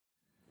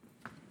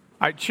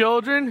All right,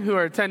 children who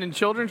are attending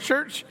children's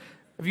church,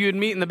 if you would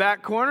meet in the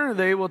back corner,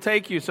 they will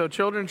take you. So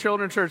children's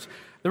church.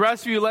 The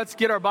rest of you, let's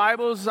get our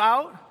Bibles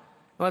out.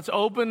 Let's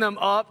open them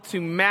up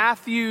to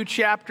Matthew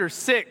chapter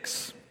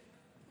 6.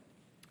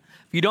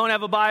 If you don't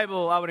have a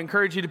Bible, I would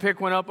encourage you to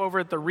pick one up over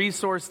at the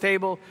resource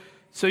table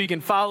so you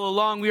can follow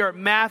along. We are at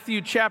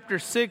Matthew chapter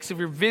 6. If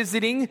you're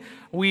visiting,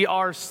 we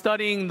are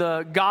studying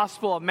the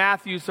Gospel of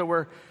Matthew, so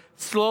we're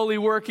slowly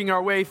working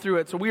our way through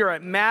it. So we are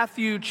at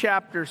Matthew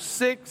chapter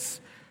 6.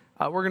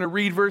 We're going to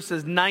read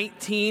verses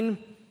 19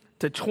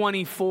 to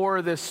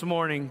 24 this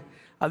morning.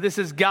 This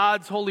is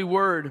God's holy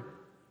word.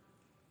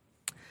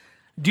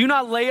 Do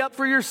not lay up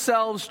for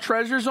yourselves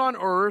treasures on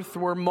earth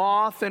where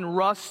moth and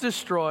rust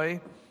destroy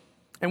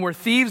and where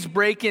thieves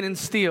break in and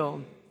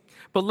steal.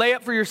 But lay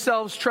up for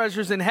yourselves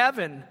treasures in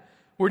heaven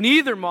where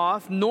neither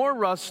moth nor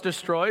rust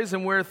destroys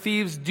and where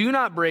thieves do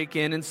not break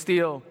in and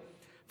steal.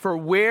 For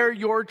where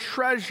your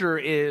treasure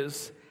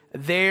is,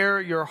 there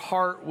your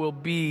heart will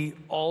be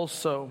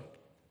also.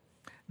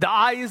 The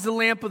eye is the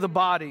lamp of the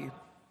body.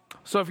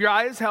 So if your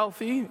eye is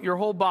healthy, your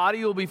whole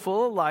body will be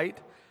full of light.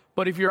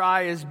 But if your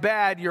eye is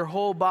bad, your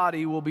whole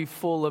body will be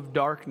full of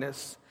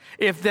darkness.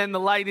 If then the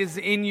light is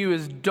in you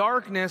is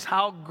darkness,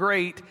 how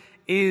great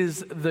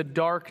is the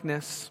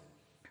darkness?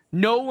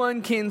 No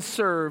one can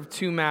serve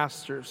two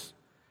masters,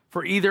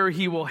 for either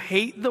he will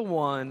hate the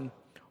one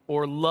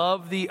or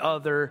love the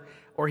other,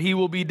 or he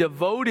will be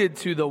devoted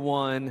to the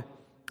one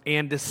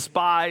and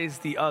despise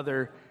the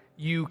other.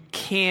 You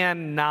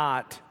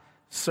cannot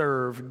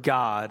serve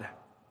God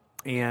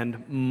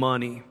and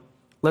money.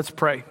 Let's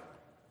pray.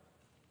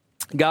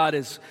 God,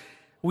 as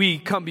we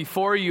come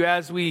before you,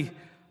 as we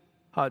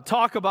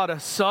talk about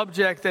a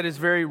subject that is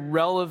very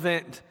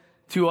relevant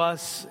to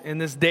us in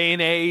this day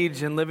and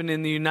age and living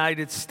in the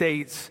United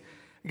States,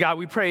 God,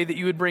 we pray that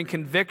you would bring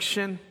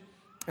conviction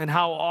and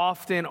how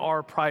often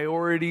our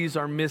priorities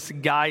are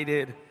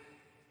misguided,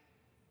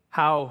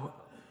 how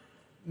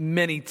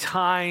many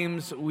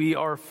times we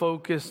are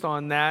focused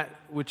on that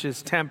which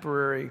is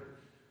temporary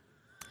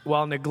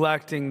while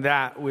neglecting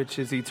that which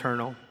is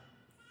eternal.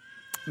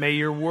 May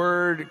your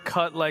word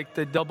cut like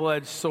the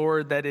double-edged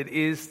sword that it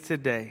is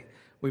today.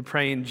 We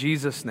pray in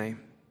Jesus'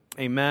 name.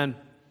 Amen.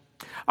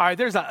 All right,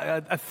 there's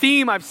a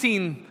theme I've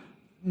seen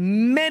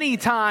many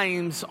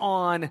times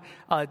on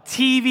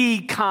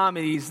TV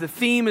comedies. The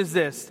theme is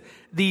this: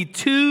 the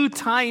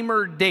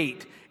two-timer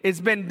date.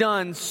 It's been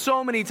done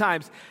so many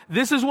times.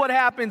 This is what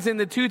happens in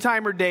the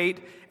two-timer date.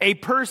 A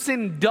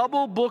person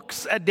double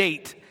books a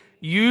date,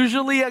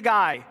 usually a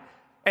guy.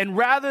 And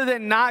rather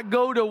than not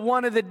go to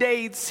one of the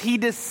dates, he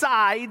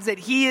decides that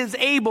he is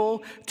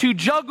able to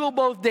juggle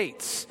both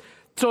dates.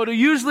 So it'll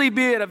usually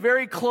be at a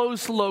very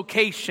close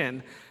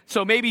location.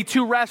 So maybe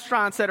two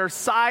restaurants that are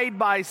side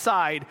by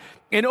side.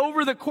 And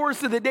over the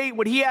course of the date,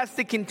 what he has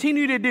to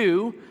continue to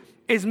do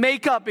is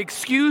make up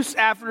excuse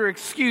after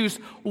excuse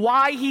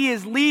why he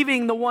is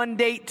leaving the one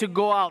date to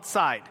go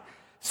outside.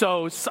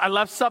 So I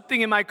left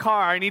something in my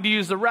car. I need to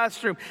use the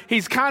restroom.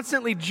 He's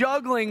constantly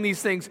juggling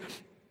these things.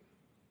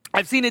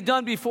 I've seen it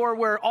done before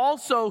where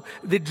also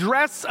the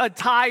dress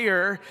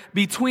attire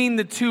between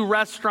the two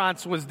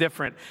restaurants was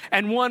different.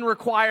 And one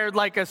required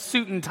like a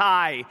suit and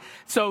tie.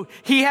 So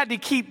he had to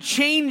keep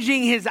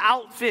changing his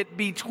outfit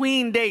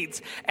between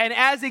dates. And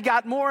as it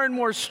got more and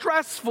more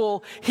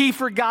stressful, he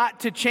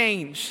forgot to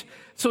change.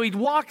 So he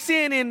walks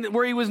in and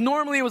where he was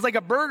normally, it was like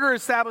a burger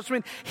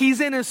establishment. He's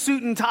in a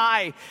suit and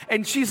tie.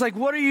 And she's like,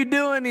 "What are you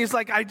doing?" And he's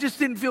like, "I just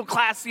didn't feel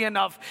classy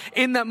enough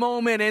in that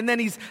moment." And then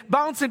he's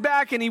bouncing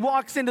back and he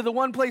walks into the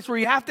one place where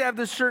you have to have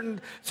this suit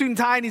and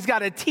tie, and he's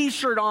got a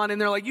t-shirt on and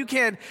they're like, "You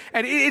can't."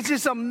 And it's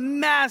just a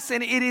mess,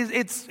 and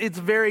it's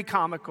very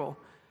comical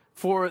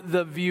for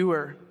the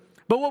viewer.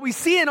 But what we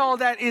see in all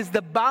that is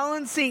the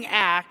balancing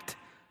act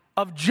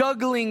of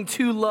juggling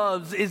two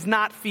loves is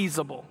not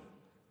feasible.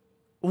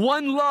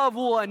 One love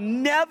will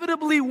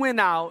inevitably win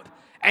out,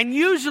 and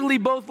usually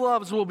both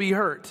loves will be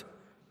hurt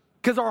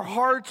because our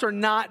hearts are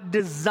not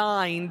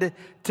designed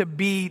to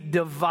be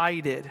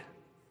divided.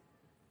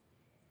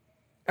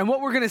 And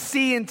what we're going to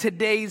see in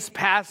today's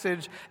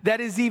passage,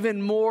 that is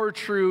even more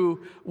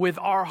true with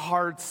our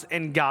hearts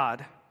and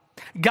God.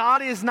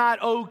 God is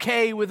not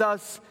okay with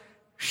us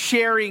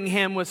sharing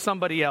him with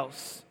somebody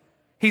else.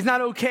 He's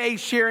not okay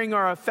sharing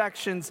our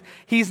affections.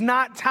 He's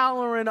not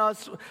tolerant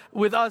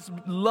with us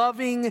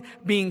loving,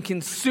 being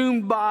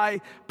consumed by,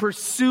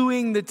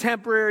 pursuing the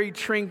temporary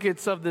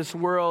trinkets of this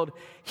world.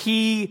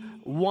 He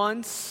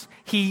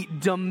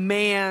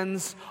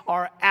demands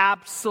our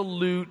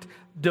absolute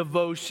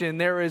devotion.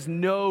 There is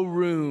no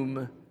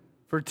room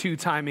for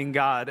two-timing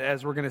God,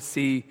 as we're going to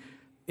see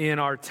in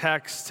our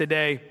text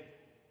today.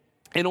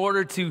 In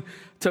order to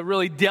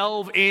really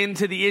delve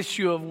into the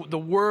issue of the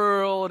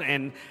world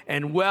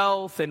and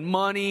wealth and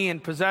money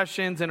and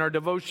possessions and our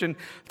devotion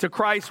to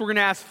Christ, we're going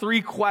to ask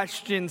three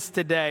questions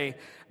today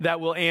that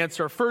we'll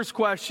answer. First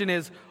question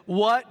is,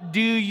 what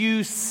do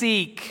you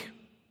seek?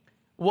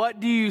 What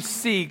do you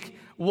seek?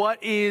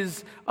 What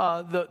is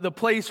the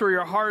place where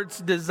your heart's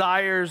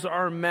desires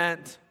are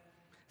met?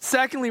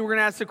 Secondly, we're going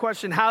to ask the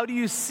question, how do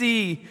you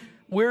see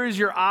Where is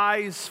your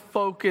eyes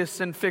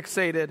focused and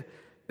fixated?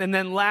 And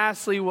then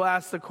lastly, we'll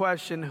ask the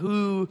question,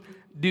 who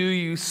do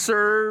you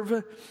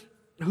serve?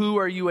 Who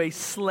are you a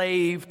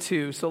slave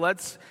to? So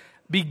let's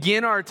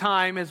begin our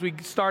time as we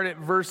start at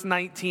verse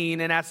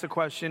 19 and ask the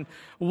question,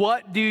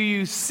 what do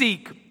you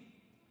seek?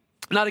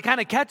 Now, to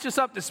kind of catch us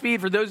up to speed,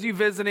 for those of you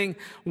visiting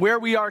where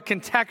we are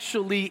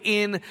contextually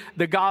in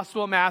the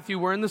Gospel of Matthew,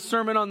 we're in the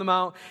Sermon on the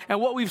Mount, and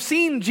what we've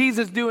seen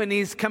Jesus doing,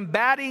 he's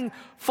combating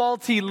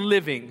faulty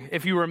living,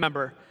 if you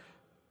remember.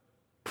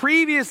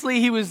 Previously,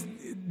 he was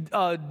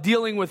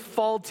dealing with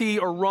faulty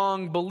or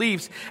wrong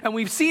beliefs, and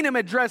we've seen him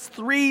address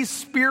 3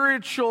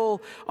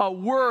 spiritual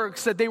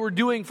works that they were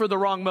doing for the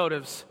wrong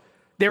motives.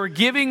 They were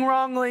giving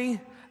wrongly,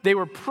 they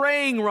were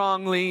praying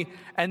wrongly,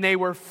 and they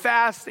were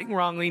fasting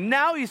wrongly.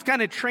 Now he's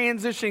kind of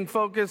transitioning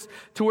focus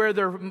to where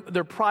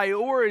their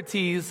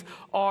priorities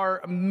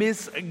are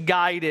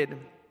misguided.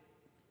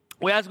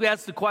 As we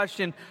ask the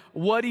question,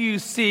 what do you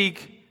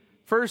seek?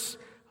 First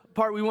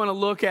part we want to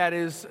look at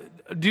is,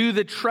 do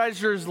the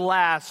treasures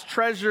last?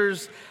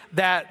 Treasures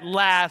that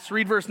last.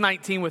 Read verse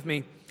 19 with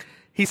me.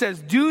 He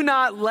says, do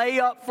not lay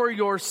up for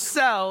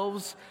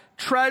yourselves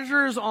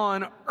treasures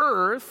on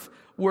earth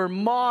where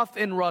moth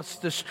and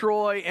rust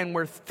destroy and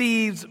where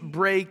thieves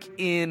break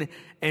in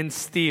and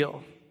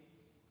steal.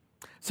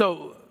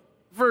 So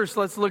first,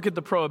 let's look at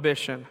the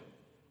prohibition.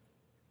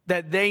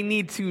 That they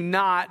need to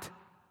not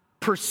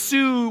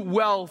pursue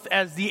wealth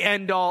as the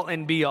end-all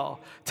and be-all.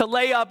 To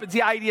lay up, it's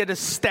the idea to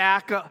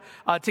stack,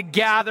 to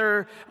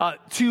gather,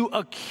 to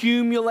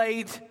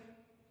accumulate.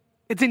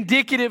 It's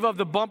indicative of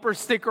the bumper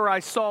sticker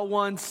I saw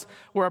once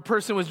where a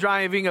person was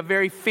driving a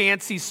very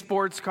fancy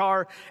sports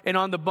car, and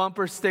on the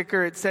bumper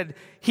sticker it said,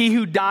 "He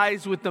who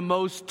dies with the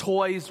most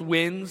toys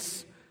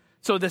wins."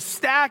 So the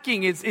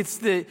stacking, it's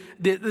the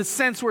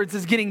sense where it's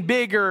just getting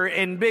bigger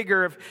and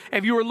bigger.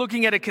 If you were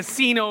looking at a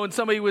casino and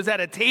somebody was at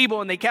a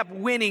table and they kept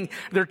winning,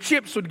 their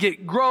chips would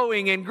get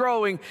growing and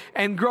growing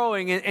and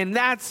growing. And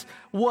that's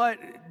what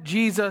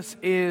Jesus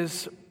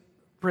is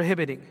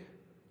prohibiting.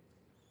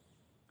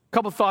 A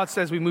couple thoughts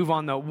as we move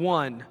on though.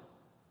 One,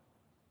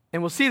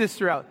 and we'll see this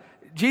throughout,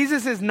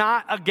 Jesus is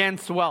not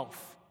against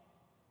wealth,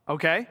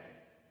 okay?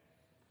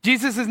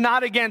 Jesus is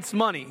not against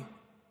money.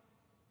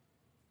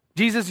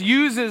 Jesus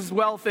uses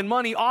wealth and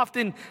money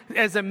often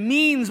as a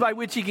means by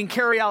which he can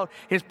carry out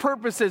his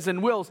purposes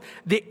and wills.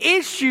 The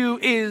issue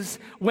is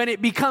when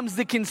it becomes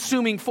the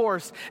consuming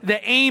force, the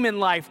aim in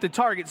life, the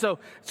target.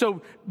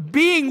 So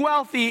being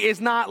wealthy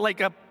is not like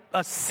a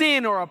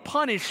sin or a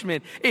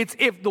punishment. It's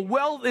if the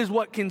wealth is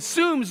what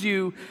consumes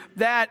you,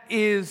 that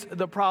is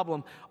the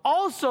problem.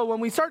 Also, when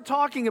we start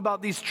talking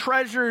about these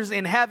treasures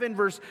in heaven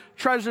versus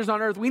treasures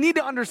on earth, we need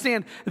to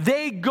understand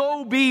they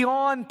go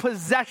beyond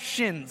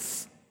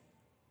possessions.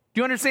 Do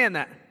you understand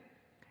that?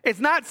 It's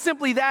not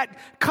simply that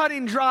cut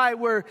and dry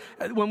where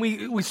when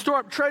we store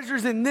up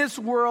treasures in this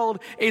world,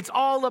 it's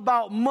all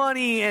about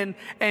money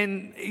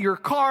and your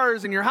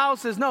cars and your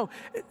houses. No,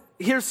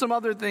 here's some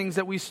other things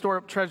that we store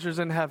up treasures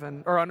in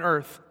heaven or on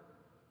earth.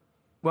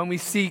 When we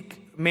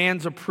seek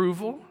man's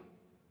approval,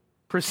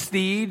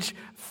 prestige,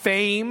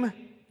 fame,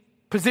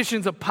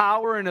 positions of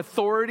power and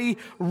authority,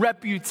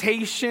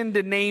 reputation,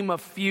 to name a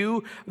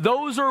few,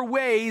 those are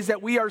ways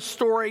that we are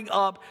storing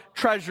up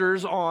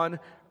treasures on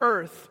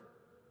earth.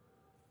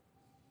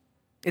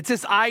 It's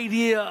this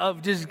idea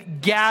of just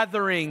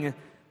gathering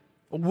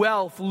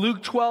wealth.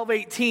 Luke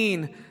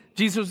 12:18,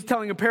 Jesus was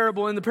telling a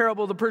parable. In the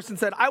parable, the person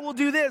said, "I will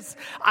do this.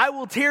 I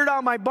will tear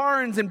down my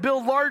barns and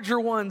build larger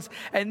ones,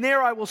 and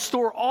there I will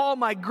store all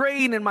my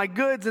grain and my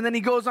goods." And then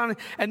he goes on,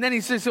 and then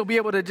he says he'll be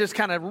able to just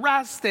kind of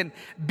rest and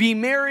be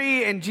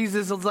merry. And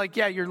Jesus is like,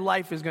 yeah, your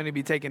life is going to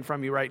be taken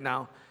from you right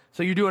now.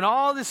 So you're doing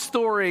all this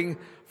storing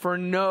for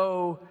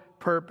no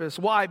purpose.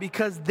 Why?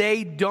 Because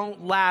they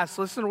don't last.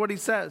 Listen to what he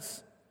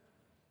says.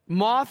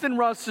 Moth and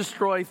rust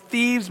destroy,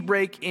 thieves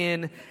break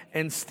in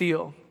and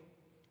steal.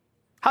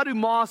 How do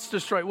moths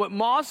destroy? What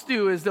moths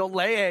do is they'll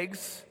lay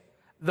eggs,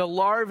 the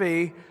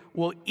larvae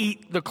will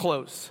eat the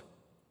clothes.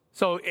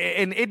 So,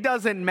 and it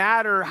doesn't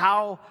matter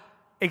how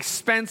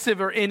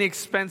expensive or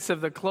inexpensive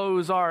the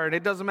clothes are, and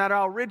it doesn't matter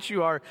how rich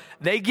you are,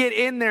 they get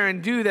in there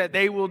and do that,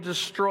 they will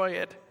destroy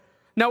it.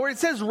 Now, where it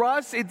says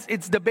rust,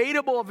 it's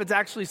debatable if it's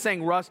actually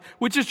saying rust,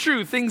 which is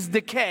true. Things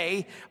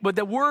decay, but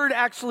the word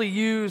actually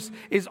used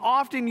is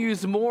often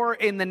used more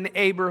in the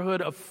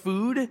neighborhood of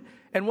food.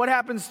 And what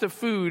happens to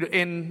food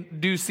in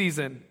due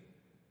season?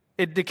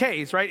 It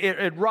decays, right?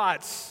 It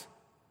rots.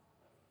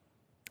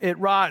 It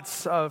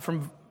rots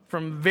from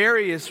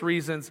various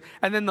reasons.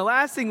 And then the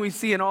last thing we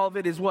see in all of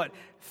it is what?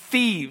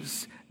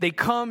 Thieves. They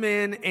come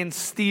in and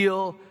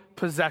steal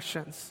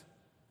possessions.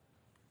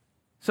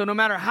 So no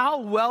matter how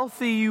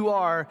wealthy you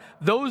are,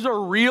 those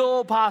are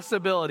real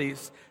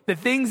possibilities. The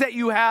things that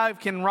you have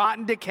can rot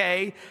and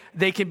decay.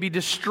 They can be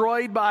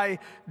destroyed by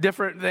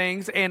different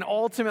things, and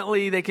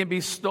ultimately they can be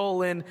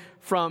stolen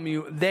from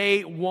you.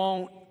 They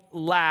won't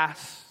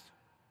last.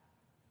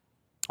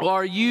 Well,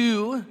 are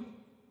you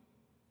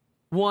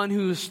one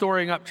who is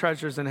storing up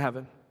treasures in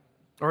heaven?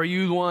 Or are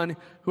you one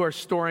who are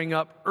storing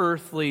up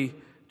earthly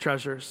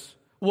treasures?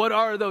 What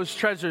are those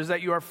treasures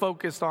that you are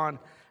focused on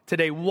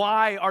today?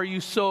 Why are you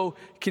so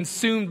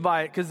consumed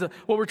by it? Because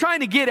what we're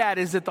trying to get at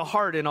is at the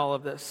heart in all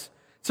of this.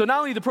 So not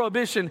only the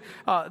prohibition,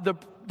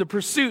 the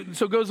pursuit,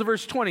 so it goes to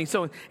verse 20.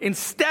 So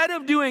instead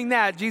of doing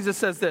that, Jesus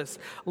says this,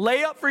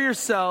 lay up for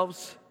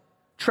yourselves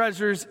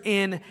treasures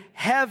in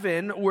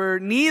heaven where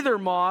neither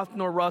moth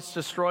nor rust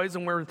destroys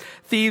and where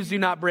thieves do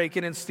not break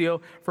in and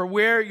steal. For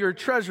where your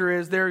treasure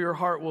is, there your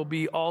heart will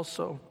be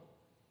also.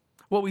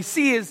 What we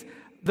see is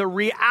the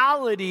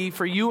reality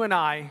for you and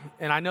I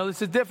know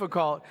this is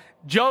difficult.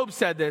 Job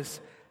said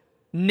this,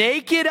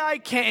 naked I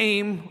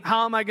came,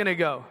 how am I going to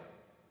go?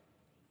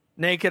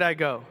 Naked I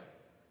go.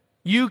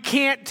 You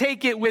can't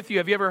take it with you.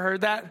 Have you ever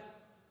heard that?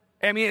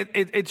 I mean,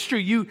 it's true.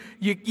 You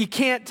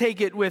can't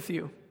take it with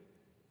you.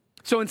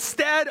 So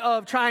instead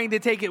of trying to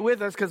take it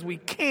with us, because we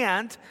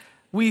can't,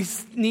 we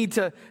need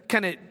to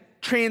kind of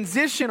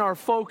transition our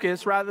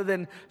focus rather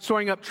than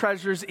storing up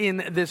treasures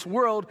in this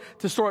world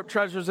to store up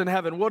treasures in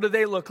heaven. What do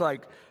they look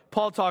like?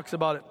 Paul talks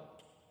about it.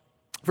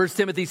 1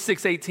 Timothy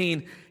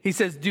 6:18, he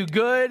says, do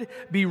good,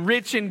 be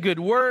rich in good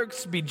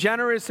works, be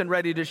generous and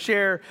ready to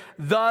share,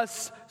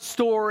 thus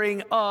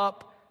storing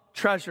up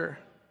treasure.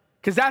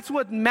 Because that's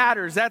what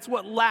matters. That's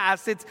what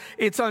lasts.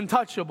 It's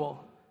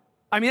untouchable.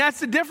 I mean, that's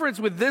the difference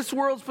with this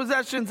world's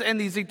possessions and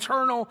these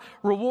eternal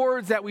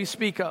rewards that we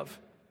speak of.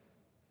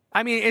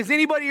 I mean, is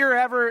anybody here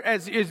ever,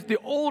 is the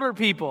older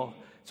people,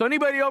 so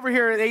anybody over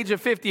here at the age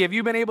of 50, have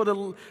you been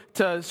able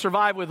to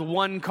survive with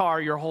one car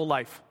your whole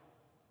life?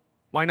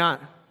 Why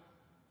not?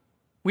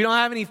 We don't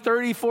have any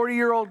 30,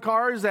 40-year-old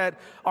cars that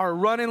are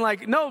running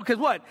like, no, because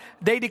what?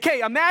 They decay.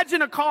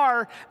 Imagine a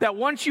car that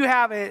once you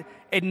have it,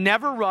 it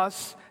never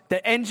rusts,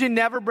 the engine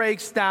never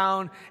breaks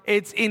down,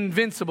 it's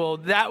invincible.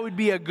 That would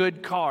be a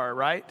good car,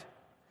 right?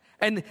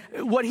 And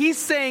what he's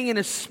saying in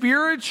a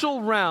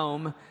spiritual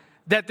realm,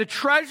 that the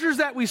treasures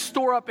that we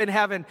store up in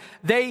heaven,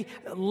 they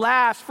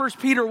last. 1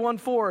 Peter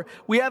 1:4,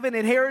 we have an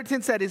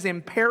inheritance that is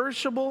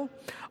imperishable,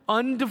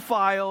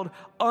 undefiled,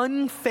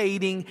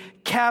 unfading,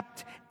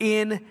 kept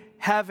in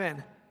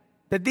heaven.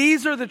 That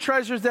these are the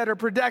treasures that are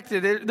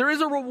protected. There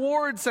is a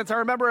reward sense. I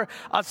remember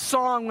a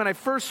song when I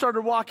first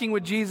started walking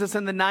with Jesus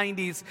in the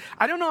 90s.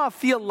 I don't know how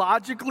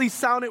theologically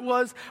sound it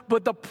was,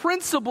 but the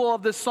principle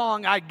of the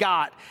song I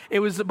got.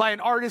 It was by an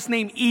artist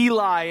named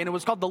Eli, and it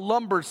was called the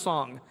Lumber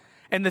Song.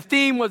 And the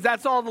theme was,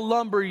 that's all the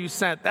lumber you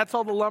sent. That's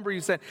all the lumber you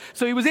sent.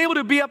 So he was able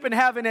to be up in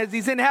heaven. As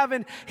he's in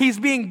heaven, he's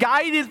being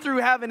guided through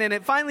heaven. And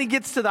it finally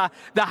gets to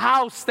the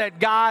house that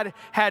God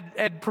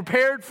had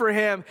prepared for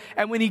him.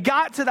 And when he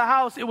got to the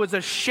house, it was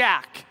a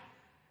shack.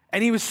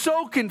 And he was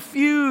so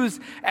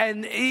confused.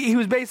 And he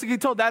was basically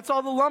told, that's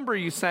all the lumber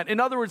you sent. In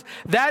other words,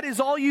 that is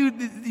all you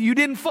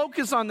didn't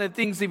focus on the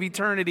things of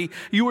eternity.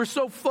 You were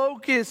so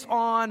focused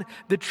on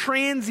the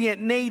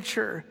transient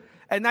nature.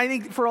 And I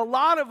think for a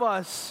lot of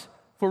us,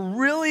 if we're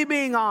really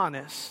being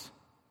honest,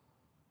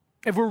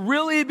 if we're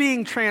really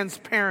being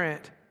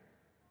transparent,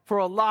 for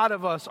a lot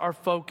of us, our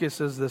focus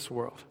is this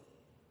world.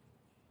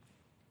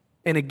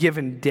 In a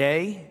given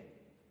day,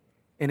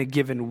 in a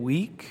given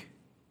week,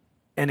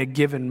 in a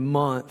given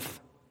month,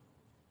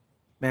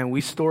 man,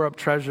 we store up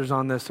treasures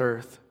on this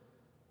earth.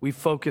 We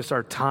focus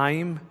our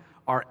time,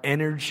 our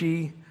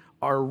energy,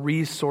 our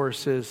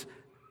resources,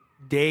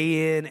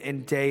 day in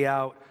and day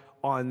out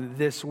on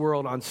this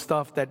world, on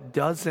stuff that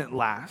doesn't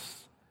last.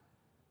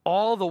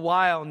 All the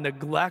while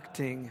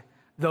neglecting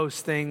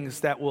those things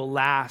that will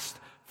last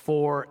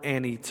for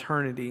an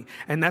eternity.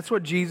 And that's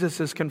what Jesus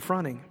is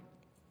confronting.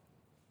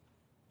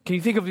 Can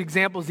you think of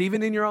examples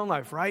even in your own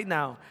life right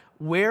now?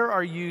 Where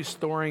are you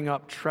storing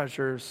up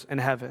treasures in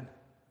heaven?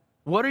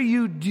 What are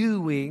you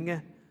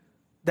doing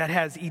that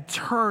has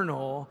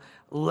eternal,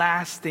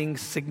 lasting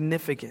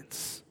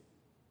significance?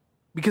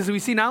 Because we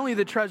see not only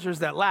the treasures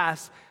that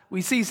last,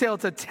 we see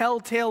it's a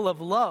telltale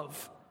of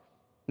love.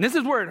 And this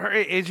is where,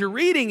 as you're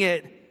reading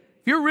it,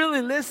 if you're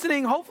really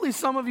listening, hopefully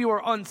some of you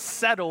are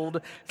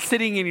unsettled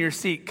sitting in your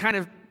seat, kind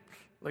of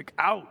like,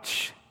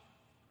 ouch.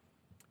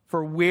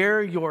 For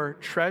where your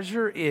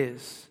treasure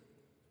is,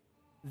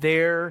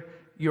 there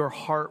your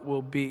heart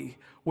will be.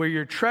 Where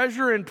your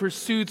treasure and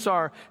pursuits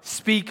are,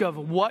 speak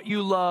of what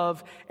you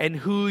love and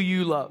who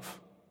you love.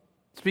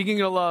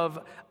 Speaking of love,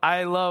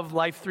 I love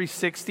Life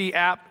 360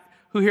 app.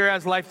 Who here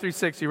has Life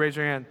 360? Raise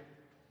your hand.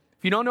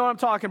 If you don't know what I'm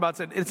talking about,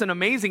 it's an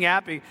amazing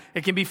app. It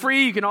can be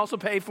free. You can also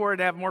pay for it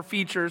to have more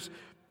features.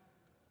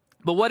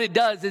 But what it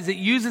does is it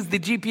uses the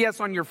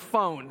GPS on your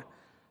phone.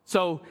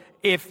 So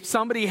if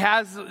somebody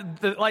has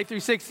the Life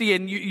 360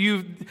 and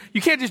you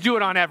can't just do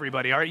it on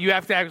everybody, all right? You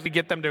have to actually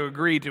get them to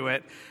agree to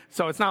it.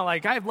 So it's not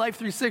like, I have Life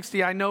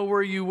 360. I know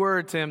where you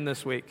were, Tim,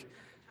 this week.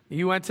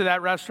 You went to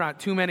that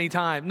restaurant too many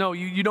times. No,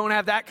 you don't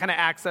have that kind of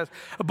access.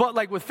 But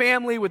like with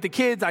family, with the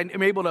kids,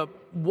 I'm able to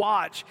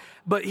watch.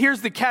 But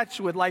here's the catch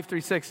with Life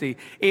 360.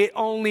 It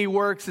only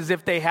works as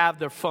if they have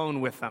their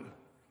phone with them.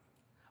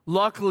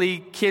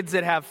 Luckily, kids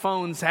that have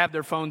phones have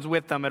their phones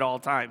with them at all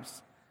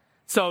times.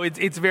 So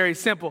it's very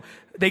simple.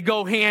 They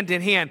go hand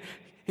in hand.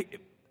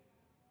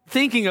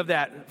 Thinking of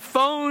that,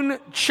 phone,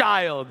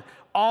 child,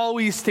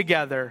 always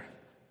together.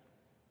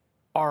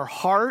 our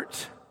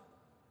heart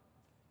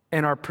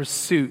and our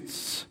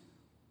pursuits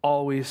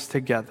always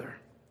together.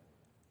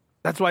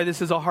 That's why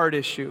this is a heart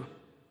issue.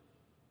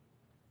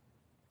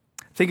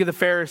 Think of the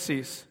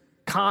Pharisees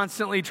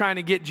constantly trying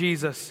to get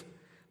Jesus.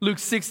 Luke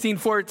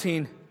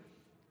 16:14,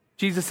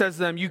 Jesus says to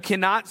them, "You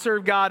cannot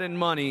serve God and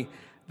money."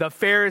 The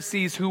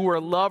Pharisees, who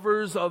were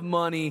lovers of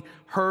money,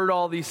 heard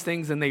all these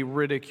things and they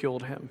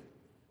ridiculed him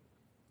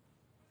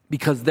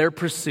because their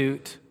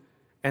pursuit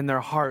and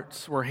their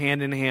hearts were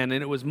hand in hand,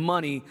 and it was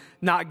money,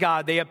 not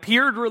God. They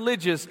appeared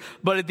religious,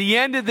 but at the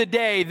end of the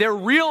day, their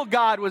real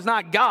God was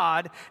not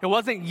God. It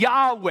wasn't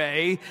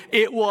Yahweh.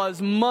 It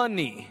was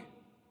money.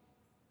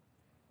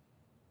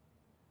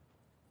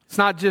 It's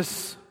not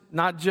just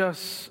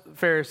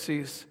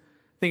Pharisees.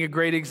 I think a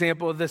great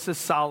example of this is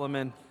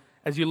Solomon.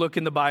 As you look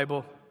in the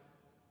Bible,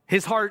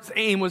 his heart's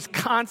aim was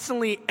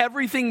constantly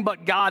everything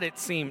but God, it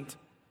seemed.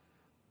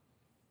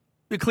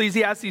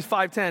 Ecclesiastes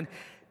 5:10,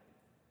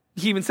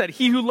 he even said,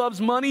 "He who loves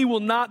money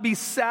will not be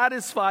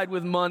satisfied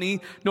with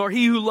money, nor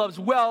he who loves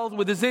wealth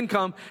with his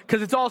income,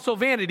 because it's also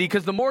vanity,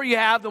 because the more you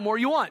have, the more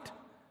you want."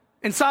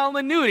 And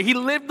Solomon knew it. He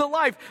lived the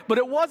life. But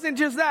it wasn't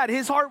just that.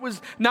 His heart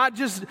was not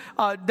just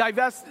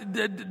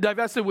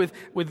divested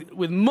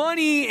with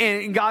money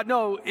and God.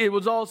 No, it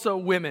was also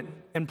women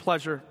and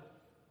pleasure.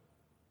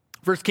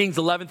 1 Kings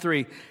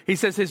 11:3, he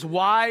says, "His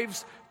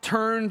wives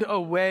turned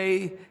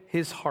away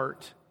his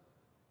heart.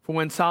 For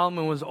when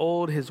Solomon was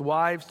old, his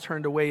wives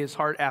turned away his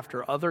heart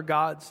after other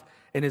gods,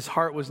 and his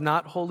heart was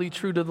not wholly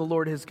true to the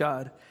Lord his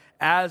God,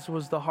 as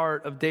was the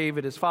heart of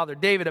David his father."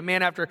 David, a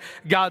man after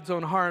God's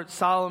own heart.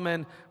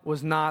 Solomon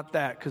was not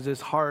that, because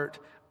his heart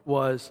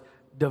was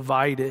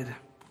divided.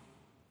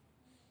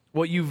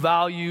 What you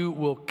value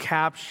will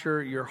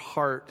capture your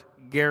heart,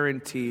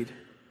 guaranteed.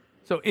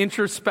 So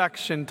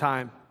introspection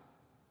time.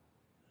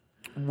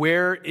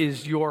 Where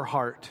is your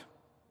heart?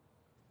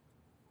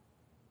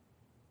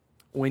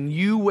 When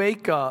you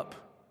wake up,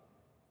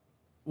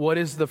 what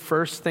is the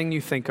first thing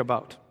you think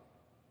about?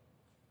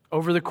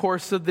 Over the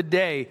course of the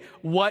day,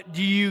 what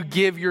do you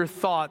give your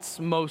thoughts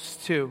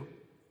most to?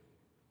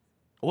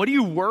 What do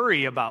you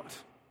worry about?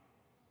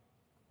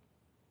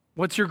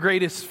 What's your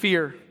greatest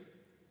fear?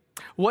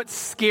 What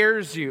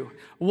scares you?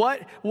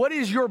 What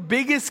is your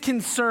biggest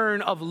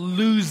concern of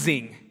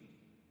losing?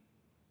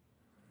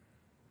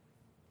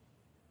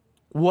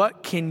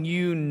 What can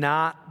you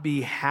not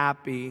be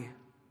happy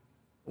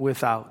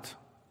without?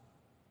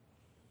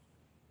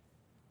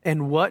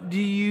 And what do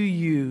you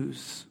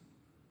use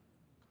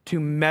to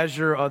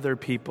measure other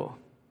people?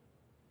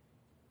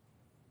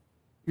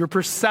 Your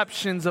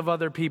perceptions of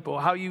other people,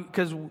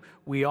 because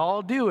we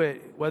all do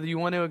it, whether you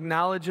want to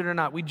acknowledge it or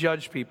not, we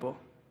judge people.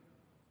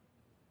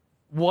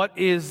 What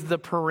is the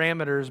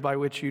parameters by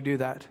which you do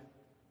that?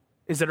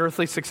 Is it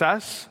earthly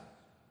success?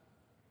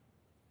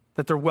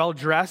 That they're well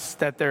dressed,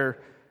 that their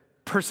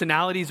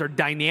personalities are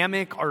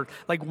dynamic, or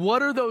like,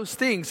 what are those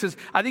things? Because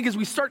I think as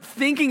we start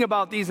thinking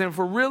about these, and if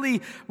we're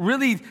really,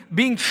 really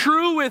being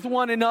true with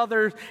one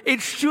another, it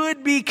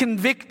should be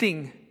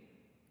convicting.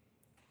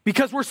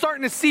 Because we're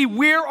starting to see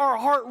where our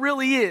heart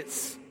really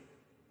is.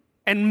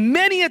 And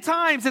many a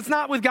times it's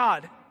not with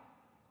God.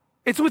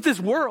 It's with this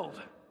world.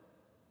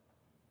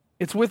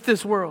 It's with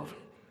this world.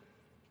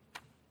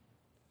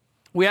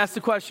 We ask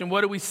the question,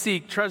 what do we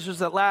seek? Treasures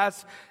that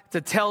last. It's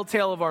a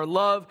telltale of our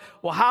love.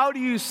 Well, how do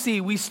you see?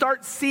 We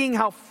start seeing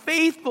how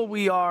faithful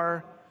we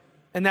are,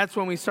 and that's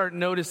when we start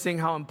noticing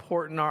how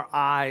important our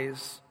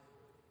eyes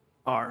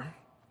are.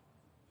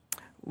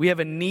 We have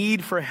a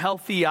need for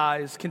healthy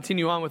eyes.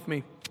 Continue on with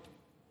me.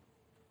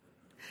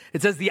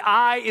 It says the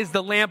eye is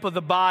the lamp of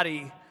the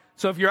body.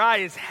 So if your eye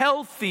is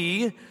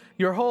healthy,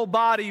 your whole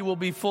body will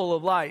be full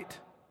of light.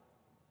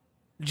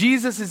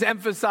 Jesus is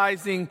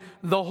emphasizing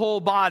the whole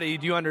body.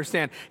 Do you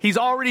understand? He's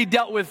already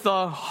dealt with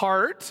the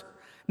heart.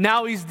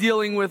 Now he's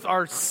dealing with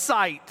our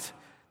sight.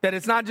 That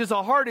it's not just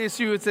a heart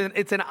issue, it's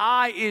an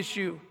eye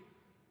issue.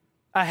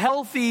 A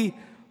healthy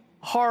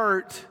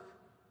heart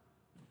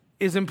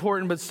is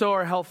important, but so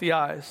are healthy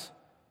eyes.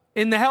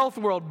 In the health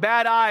world,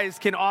 bad eyes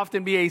can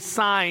often be a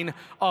sign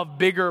of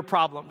bigger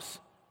problems.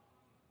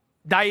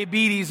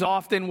 Diabetes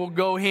often will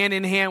go hand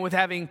in hand with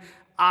having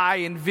eye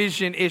and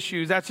vision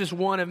issues. That's just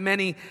one of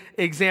many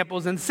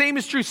examples. And same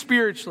is true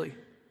spiritually.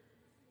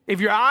 If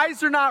your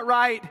eyes are not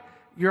right,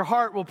 your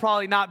heart will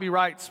probably not be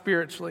right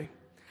spiritually.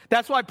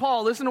 That's why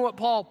listen to what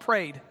Paul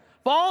prayed.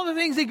 For all the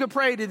things he could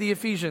pray to the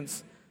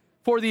Ephesians,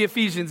 for the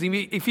Ephesians,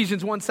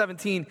 Ephesians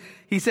 1:17,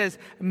 he says,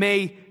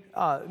 May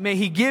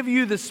he give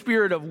you the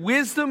spirit of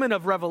wisdom and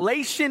of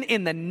revelation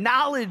in the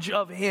knowledge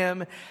of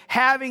him,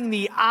 having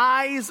the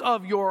eyes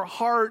of your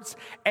hearts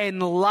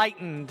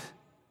enlightened,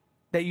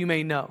 that you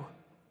may know.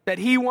 That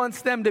he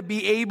wants them to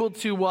be able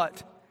to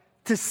what?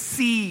 To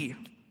see.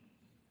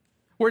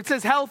 Where it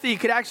says healthy, it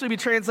could actually be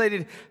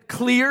translated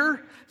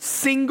clear,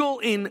 single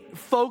in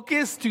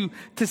focus,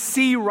 to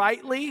see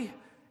rightly.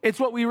 It's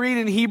what we read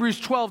in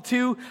Hebrews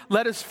 12:2.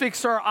 Let us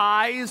fix our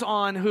eyes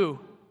on who?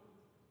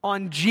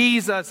 on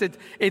Jesus.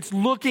 It's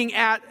looking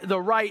at the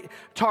right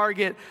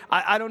target.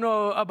 I don't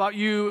know about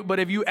you, but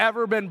have you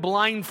ever been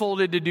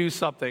blindfolded to do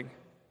something?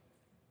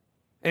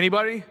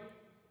 Anybody?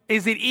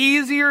 Is it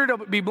easier to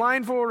be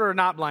blindfolded or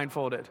not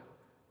blindfolded?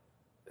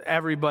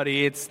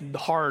 Everybody, it's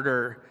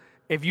harder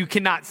if you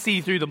cannot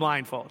see through the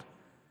blindfold.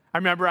 I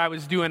remember I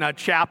was doing a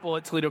chapel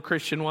at Toledo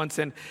Christian once,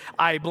 and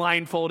I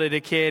blindfolded a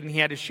kid, and he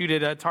had to shoot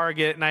at a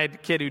target, and I had a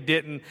kid who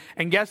didn't.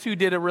 And guess who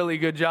did a really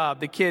good job?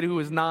 The kid who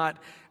was not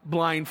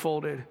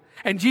blindfolded.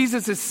 And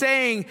Jesus is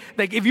saying,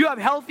 like, if you have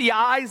healthy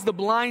eyes, the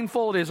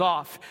blindfold is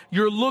off.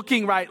 You're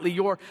looking rightly.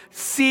 You're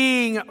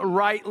seeing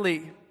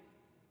rightly.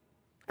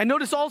 And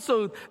notice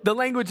also the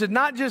language is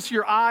not just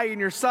your eye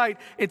and your sight,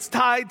 it's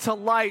tied to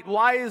light.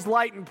 Why is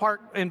light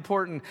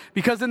important?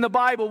 Because in the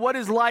Bible, what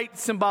is light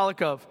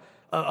symbolic of?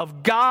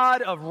 Of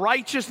God, of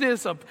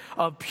righteousness, of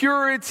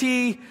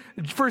purity.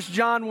 1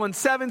 John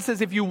 1:7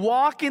 says, if you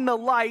walk in the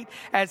light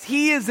as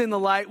he is in the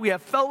light, we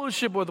have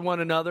fellowship with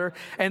one another,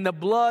 and the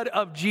blood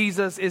of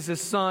Jesus is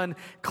his son,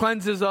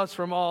 cleanses us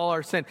from all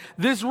our sin.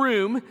 This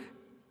room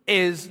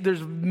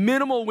there's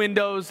minimal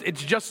windows,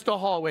 it's just the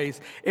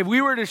hallways. If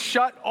we were to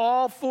shut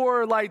all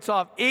 4 lights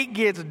off, it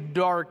gets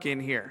dark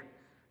in here.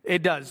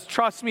 It does.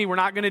 Trust me, we're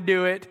not going to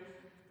do it.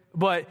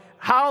 But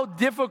how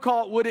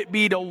difficult would it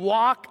be to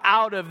walk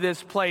out of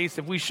this place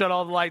if we shut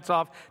all the lights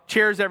off,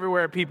 chairs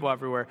everywhere, people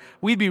everywhere?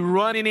 We'd be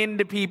running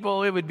into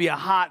people. It would be a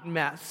hot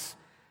mess.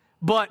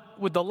 But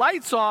with the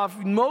lights off,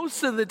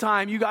 most of the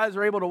time, you guys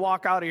are able to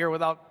walk out of here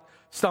without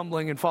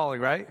stumbling and falling,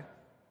 right?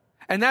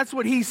 And that's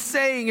what he's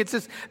saying. It's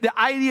just the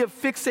idea of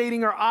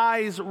fixating our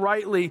eyes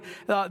rightly.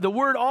 The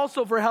word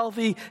also for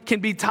healthy can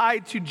be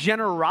tied to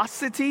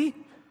generosity.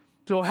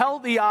 So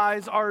healthy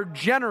eyes are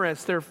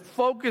generous. They're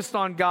focused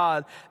on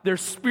God. They're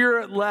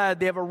spirit-led.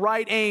 They have a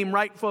right aim,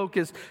 right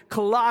focus.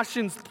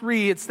 Colossians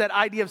 3, it's that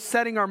idea of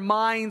setting our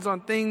minds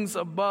on things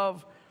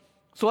above.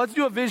 So let's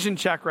do a vision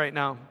check right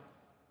now.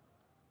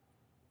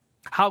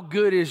 How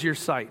good is your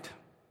sight?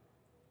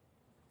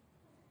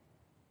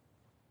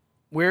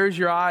 Where is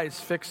your eyes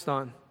fixed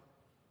on?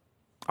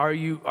 Are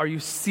you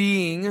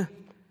seeing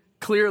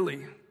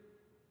clearly?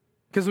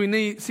 Because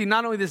we see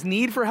not only this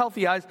need for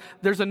healthy eyes,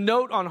 there's a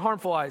note on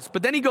harmful eyes.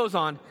 But then he goes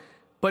on,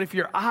 but if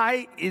your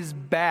eye is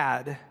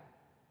bad,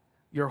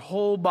 your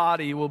whole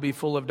body will be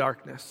full of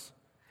darkness.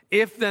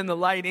 If then the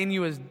light in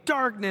you is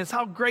darkness,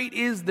 how great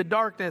is the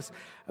darkness?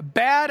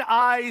 Bad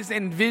eyes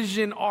and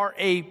vision are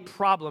a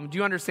problem. Do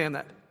you understand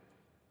that?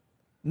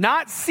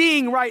 Not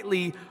seeing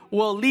rightly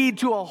will lead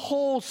to a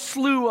whole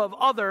slew of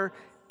other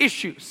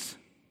issues.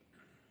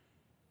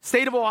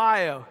 State of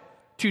Ohio,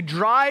 to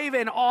drive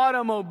an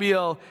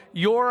automobile,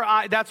 your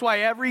eye, that's why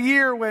every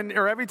year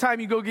every time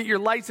you go get your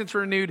license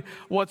renewed,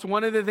 what's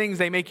one of the things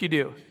they make you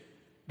do?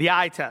 The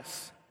eye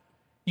test.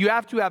 You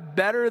have to have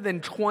better than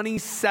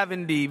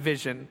 20/70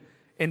 vision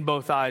in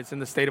both eyes in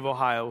the state of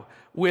Ohio,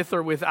 with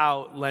or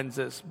without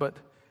lenses. But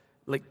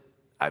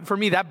for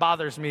me, that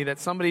bothers me that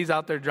somebody's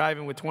out there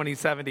driving with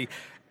 20/70.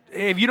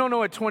 If you don't know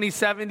what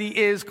 20/70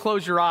 is,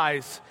 close your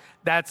eyes.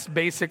 That's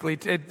basically,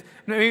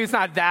 maybe it's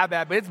not that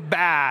bad, but it's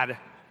bad.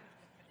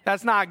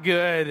 That's not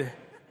good.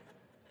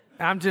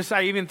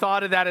 I even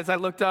thought of that as I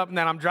looked up, and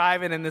then I'm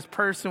driving, and this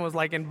person was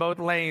like in both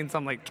lanes.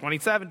 I'm like,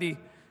 20/70.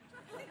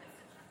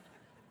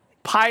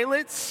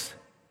 Pilots,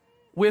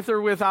 with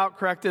or without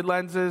corrected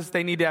lenses,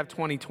 they need to have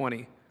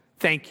 20/20.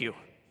 Thank you.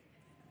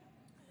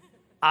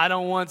 I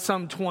don't want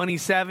some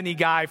 20/70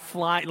 guy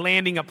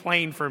landing a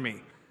plane for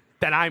me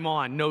that I'm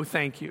on. No,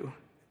 thank you.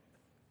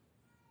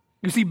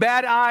 You see,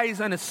 bad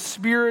eyes in a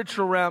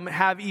spiritual realm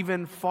have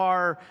even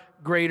far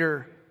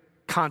greater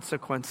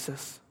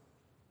consequences.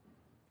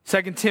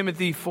 2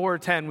 Timothy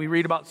 4:10, we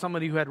read about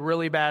somebody who had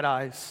really bad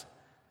eyes.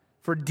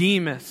 For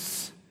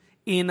Demas,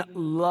 in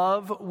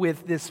love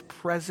with this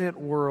present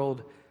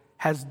world,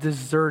 has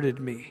deserted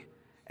me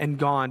and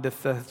gone to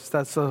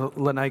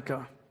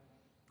Thessalonica.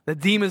 That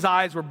Demas'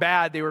 eyes were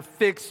bad. They were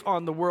fixed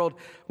on the world.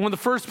 One of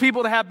the first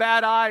people to have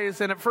bad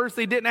eyes, and at first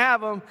they didn't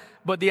have them,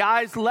 but the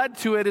eyes led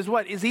to it, is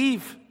what? Is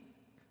Eve.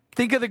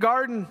 Think of the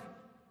garden.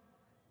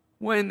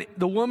 When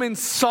the woman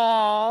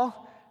saw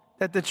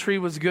that the tree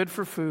was good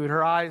for food,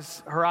 her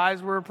eyes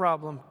were a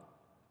problem.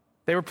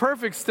 They were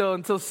perfect still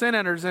until sin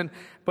enters in,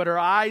 but her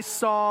eyes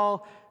saw,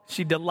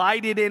 she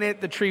delighted in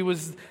it. The tree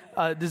was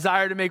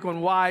desired to make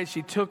one wise.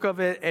 She took of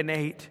it and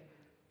ate.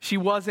 She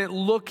wasn't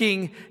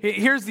looking.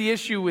 Here's the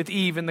issue with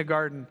Eve in the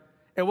garden.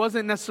 It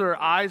wasn't necessarily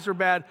her eyes were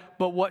bad,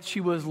 but what she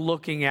was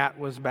looking at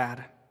was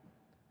bad.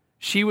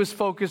 She was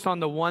focused on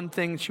the one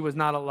thing she was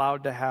not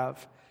allowed to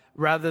have,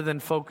 rather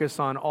than focus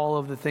on all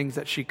of the things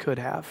that she could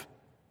have.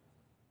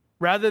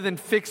 Rather than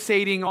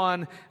fixating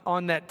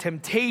on that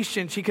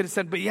temptation, she could have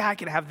said, but yeah, I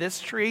can have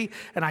this tree,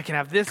 and I can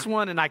have this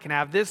one, and I can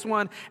have this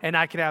one, and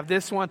I can have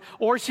this one.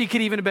 Or she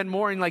could even have been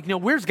more like,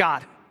 where's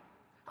God?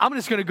 I'm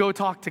just going to go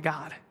talk to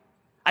God.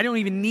 I don't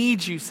even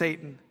need you,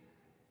 Satan.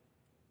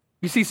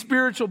 You see,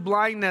 spiritual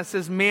blindness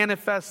is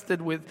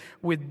manifested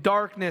with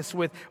darkness,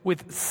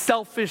 with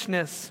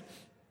selfishness.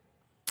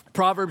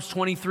 Proverbs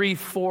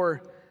 23:4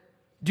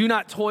 Do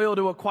not toil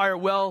to acquire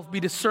wealth. Be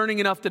discerning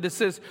enough to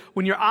desist.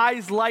 When your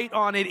eyes light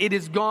on it, it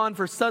is gone,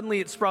 for suddenly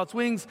it sprouts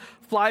wings,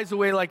 flies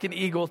away like an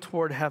eagle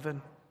toward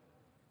heaven.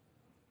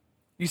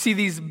 You see,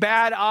 these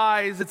bad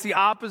eyes, it's the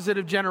opposite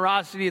of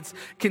generosity. It's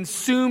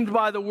consumed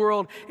by the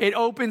world. It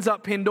opens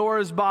up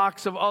Pandora's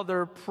box of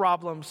other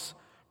problems.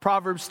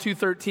 Proverbs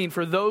 2:13,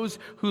 for those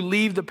who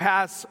leave the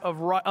paths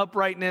of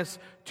uprightness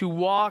to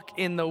walk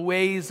in the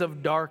ways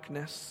of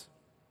darkness.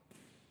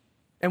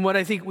 And what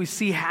I think we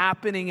see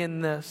happening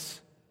in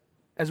this,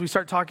 as we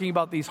start talking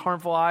about these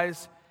harmful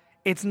eyes,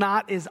 it's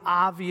not as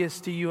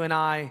obvious to you and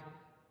I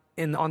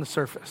on the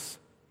surface.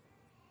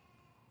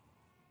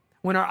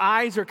 When our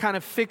eyes are kind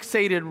of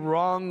fixated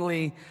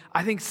wrongly,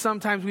 I think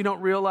sometimes we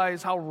don't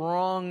realize how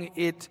wrong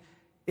it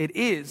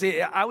is.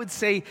 I would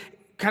say,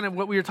 kind of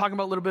what we were talking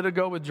about a little bit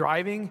ago with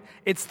driving,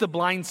 it's the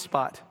blind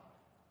spot.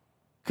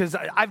 Because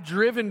I've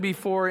driven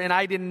before and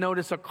I didn't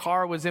notice a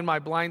car was in my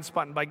blind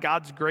spot. And by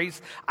God's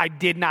grace, I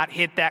did not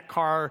hit that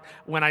car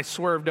when I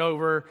swerved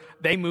over.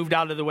 They moved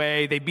out of the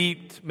way. They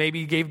beeped,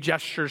 maybe gave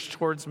gestures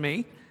towards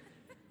me.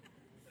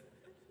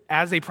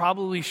 As they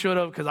probably should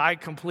have, because I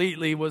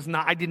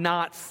did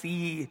not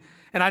see.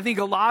 And I think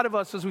a lot of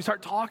us, as we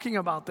start talking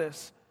about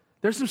this,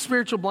 there's some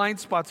spiritual blind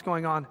spots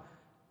going on.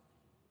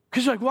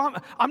 Because you're like, well,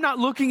 I'm not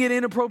looking at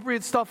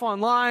inappropriate stuff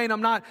online.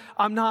 I'm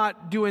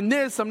not doing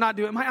this.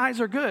 My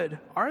eyes are good.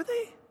 Are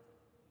they?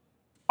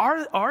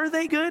 Are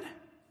they good?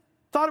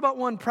 Thought about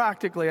one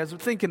practically as I'm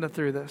thinking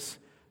through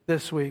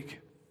this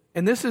week.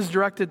 And this is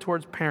directed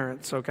towards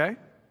parents, okay?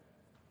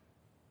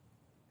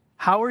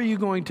 How are you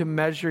going to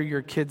measure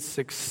your kids'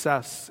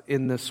 success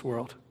in this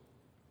world?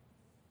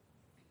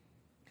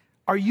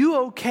 Are you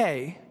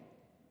okay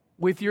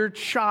with your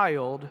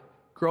child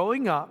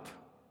growing up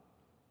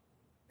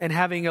and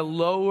having a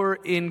lower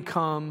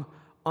income,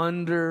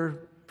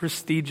 under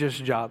prestigious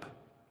job,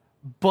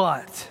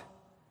 but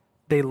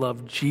they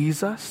love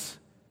Jesus,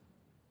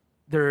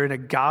 they're in a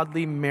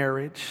godly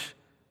marriage,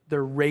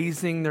 they're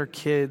raising their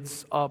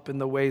kids up in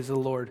the ways of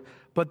the Lord,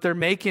 but they're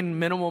making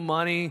minimal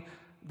money,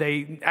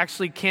 they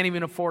actually can't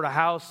even afford a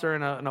house, they're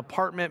in an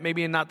apartment,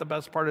 maybe in not the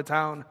best part of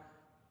town.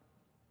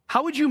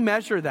 How would you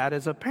measure that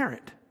as a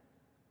parent?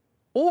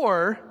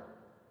 Or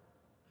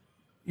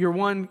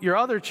your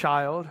other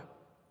child,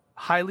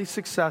 highly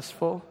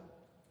successful,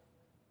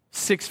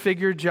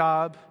 six-figure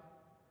job,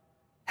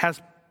 has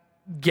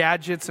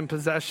gadgets and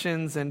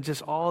possessions and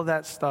just all of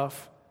that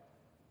stuff,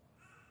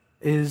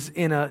 is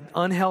in an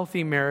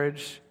unhealthy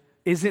marriage,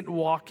 isn't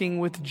walking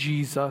with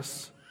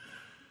Jesus.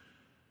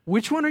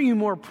 Which one are you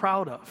more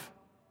proud of?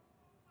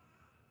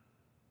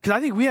 Because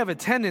I think we have a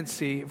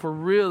tendency,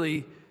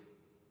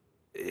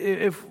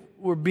 if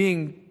we're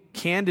being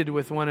candid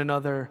with one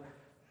another,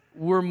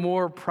 we're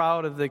more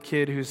proud of the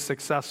kid who's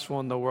successful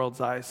in the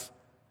world's eyes.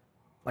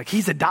 Like,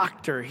 he's a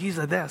doctor, he's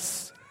a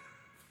this.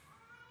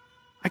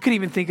 I couldn't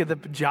even think of the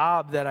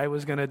job that I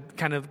was going to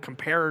kind of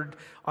compare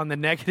on the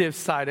negative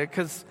side.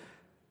 Because,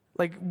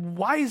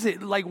 why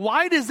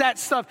does that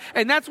stuff?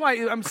 And that's why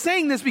I'm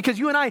saying this, because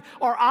you and I,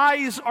 our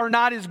eyes are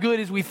not as good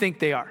as we think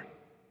they are.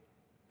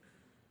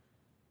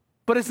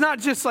 But it's not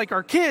just like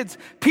our kids,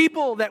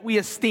 people that we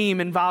esteem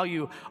and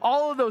value,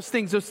 all of those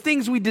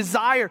things we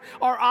desire.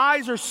 Our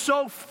eyes are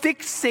so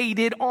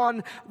fixated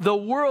on the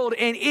world,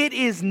 and it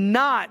is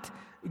not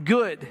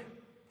good.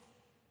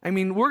 I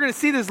mean, we're going to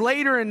see this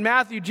later in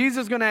Matthew.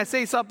 Jesus is going to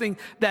say something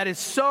that is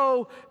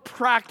so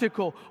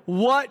practical.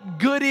 What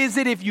good is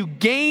it if you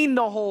gain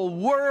the whole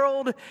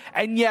world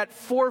and yet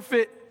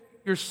forfeit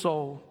your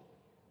soul?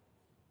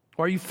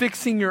 Or are you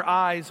fixing your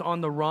eyes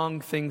on the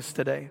wrong things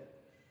today?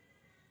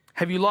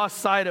 Have you lost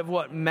sight of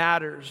what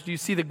matters? Do you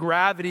see the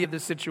gravity of the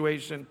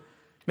situation?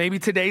 Maybe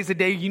today's the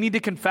day you need to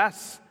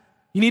confess.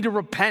 You need to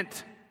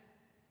repent.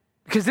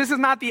 Because this is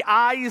not the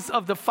eyes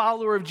of the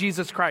follower of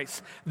Jesus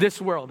Christ,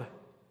 this world.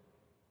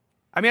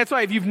 I mean, that's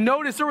why if you've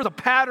noticed, there was a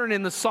pattern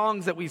in the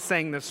songs that we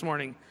sang this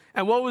morning.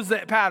 And what was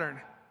that pattern?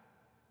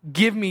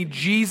 Give me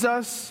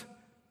Jesus.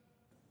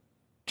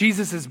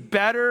 Jesus is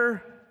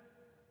better.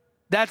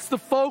 That's the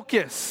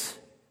focus.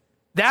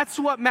 That's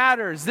what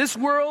matters. This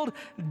world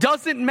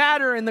doesn't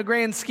matter in the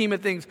grand scheme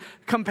of things,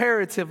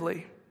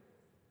 comparatively.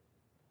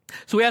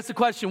 So we ask the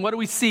question, what do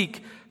we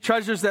seek?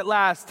 Treasures that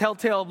last,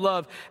 telltale of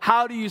love.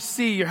 How do you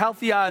see your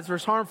healthy eyes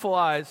versus harmful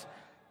eyes?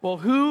 Well,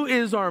 who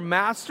is our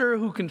master?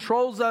 Who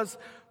controls us?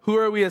 Who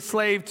are we a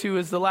slave to?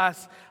 Is the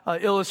last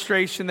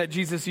illustration that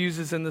Jesus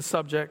uses in the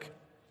subject.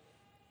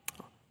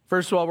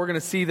 First of all, we're going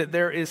to see that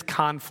there is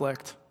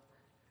conflict.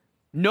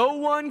 No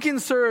one can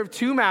serve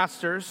two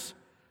masters,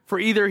 for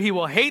either he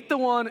will hate the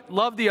one,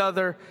 love the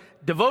other,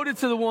 devoted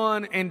to the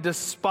one, and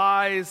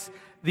despise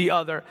the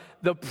other.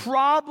 The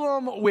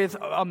problem with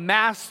a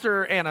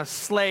master and a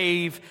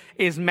slave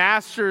is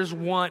masters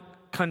want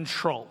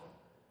control.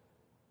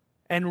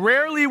 And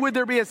rarely would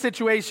there be a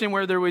situation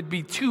where there would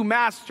be two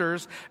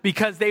masters,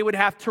 because they would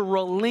have to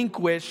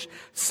relinquish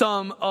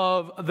some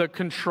of the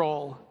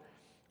control.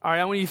 All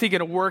right, when you think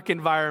in a work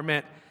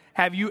environment,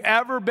 have you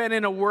ever been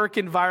in a work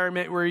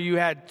environment where you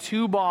had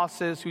two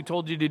bosses who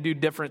told you to do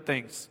different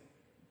things?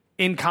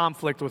 in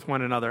conflict with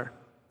one another.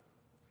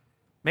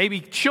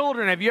 Maybe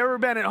children, have you ever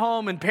been at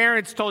home and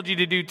parents told you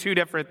to do two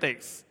different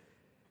things?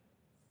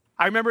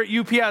 I remember at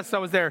UPS, I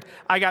was there,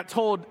 I got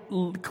told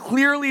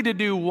clearly to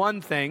do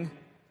one thing.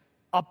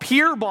 A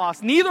peer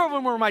boss, neither of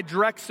them were my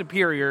direct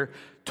superior,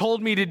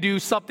 told me to do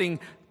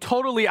something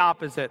totally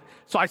opposite.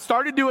 So I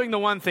started doing the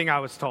one thing I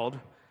was told.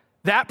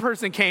 That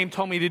person came,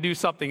 told me to do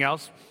something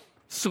else,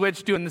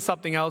 switched doing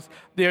something else.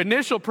 The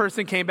initial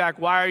person came back,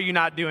 why are you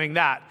not doing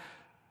that?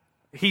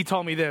 He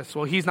told me this,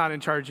 well, he's not in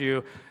charge of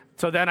you.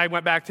 So then I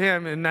went back to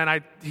him, and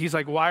then he's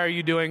like, why are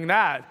you doing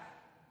that?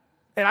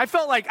 And I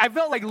felt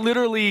like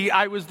literally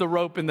I was the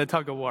rope in the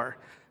tug of war.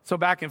 So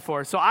back and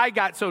forth. So I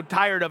got so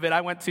tired of it,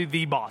 I went to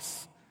the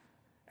boss.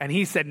 And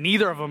he said,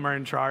 neither of them are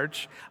in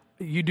charge.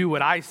 You do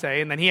what I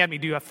say. And then he had me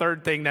do a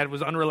third thing that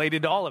was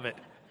unrelated to all of it.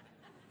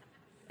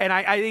 And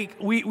I think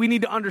we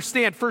need to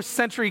understand first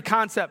century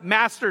concept,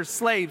 masters,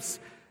 slaves.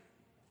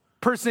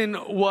 Person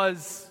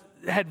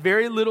had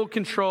very little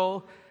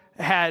control,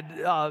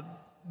 had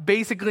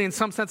basically in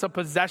some sense a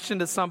possession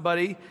to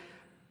somebody,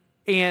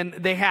 and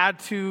they had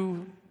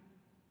to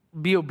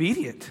be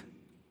obedient.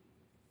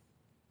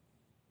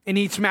 And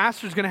each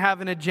master is going to have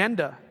an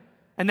agenda.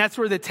 And that's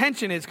where the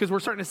tension is, because we're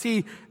starting to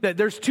see that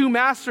there's two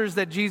masters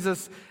that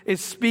Jesus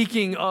is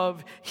speaking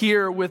of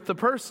here with the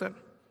person.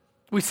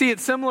 We see it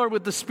similar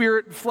with the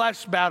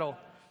spirit-flesh battle.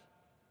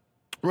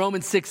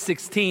 Romans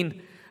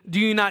 6:16, do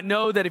you not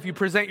know that if you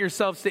present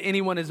yourselves to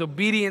anyone as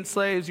obedient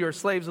slaves, you are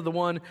slaves of the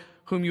one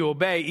whom you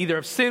obey, either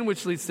of sin,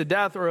 which leads to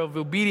death, or of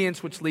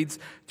obedience, which leads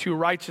to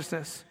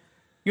righteousness.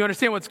 You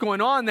understand what's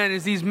going on then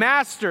is these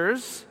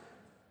masters,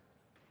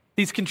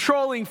 these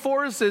controlling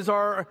forces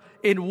are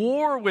in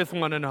war with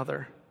one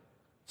another.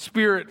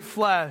 Spirit,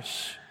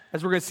 flesh,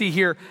 as we're going to see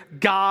here,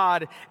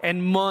 God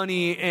and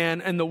money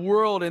and the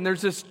world. And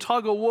there's this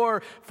tug of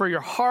war for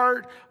your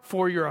heart,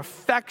 for your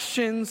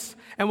affections.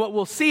 And what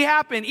we'll see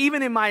happen,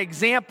 even in my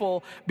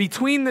example,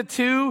 between the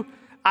two,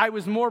 I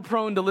was more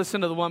prone to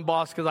listen to the one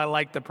boss because I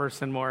liked the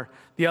person more.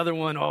 The other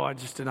one, I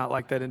just did not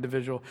like that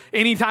individual.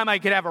 Anytime I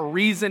could have a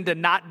reason to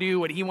not do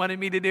what he wanted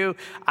me to do,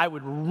 I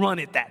would run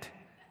at that.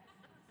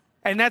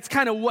 And that's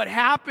kind of what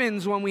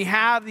happens when we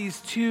have these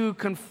two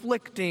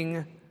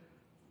conflicting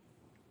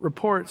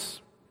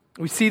reports.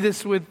 We see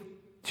this with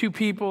two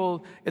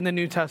people in the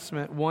New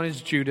Testament. One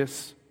is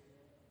Judas.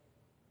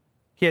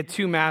 He had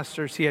two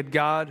masters. He had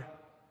God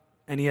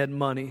and he had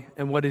money.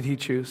 And what did he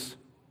choose?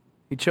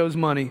 He chose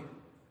money.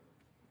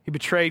 He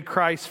betrayed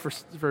Christ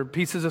for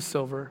pieces of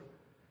silver.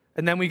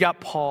 And then we got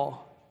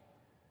Paul.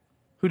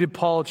 Who did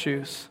Paul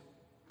choose?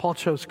 Paul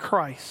chose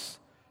Christ.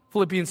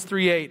 Philippians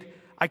 3:8.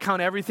 I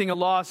count everything a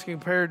loss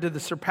compared to the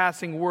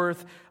surpassing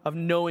worth of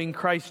knowing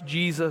Christ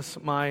Jesus,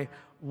 my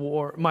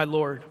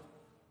Lord.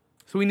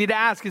 So we need to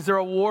ask, is there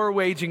a war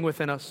waging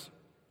within us?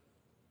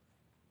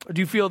 Or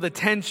do you feel the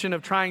tension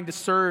of trying to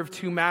serve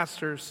two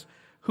masters?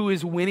 Who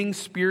is winning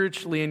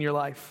spiritually in your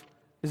life?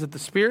 Is it the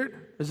spirit?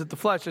 Is it the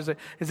flesh? Is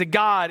it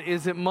God?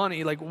 Is it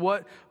money? Like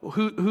what?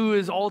 Who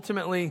is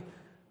ultimately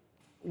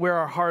where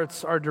our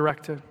hearts are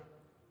directed?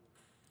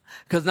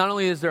 Because not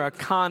only is there a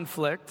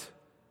conflict,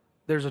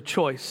 there's a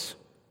choice.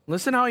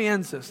 Listen how he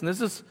ends this. And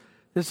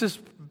this is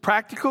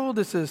practical.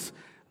 This is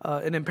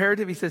an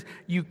imperative. He says,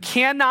 you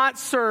cannot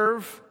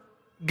serve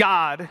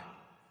God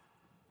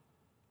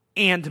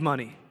and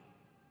money.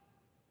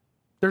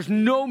 There's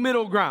no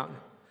middle ground.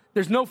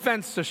 There's no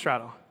fence to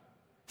straddle.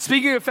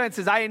 Speaking of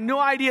fences, I had no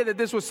idea that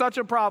this was such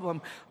a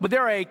problem, but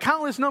there are a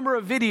countless number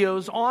of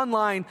videos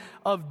online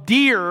of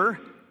deer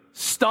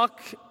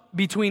stuck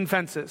between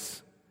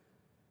fences.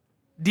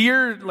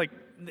 Deer,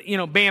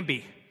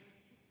 Bambi,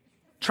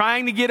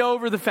 trying to get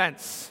over the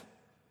fence.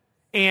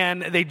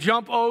 And they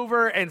jump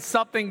over and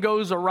something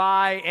goes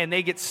awry and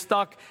they get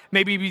stuck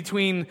maybe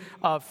between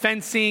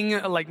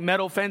fencing, like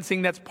metal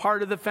fencing that's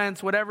part of the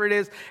fence, whatever it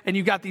is. And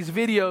you got these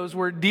videos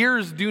where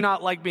deers do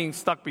not like being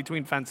stuck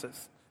between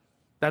fences.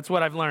 That's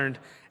what I've learned.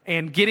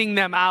 And getting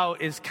them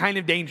out is kind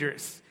of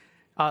dangerous.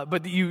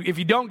 But if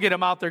you don't get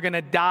them out, they're going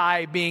to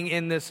die being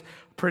in this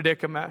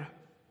predicament.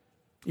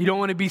 You don't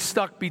want to be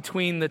stuck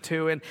between the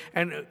two.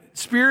 And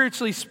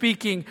spiritually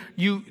speaking,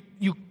 you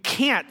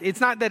can't. It's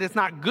not that it's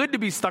not good to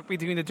be stuck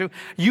between the two.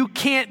 You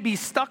can't be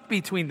stuck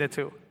between the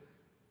two.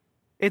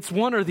 It's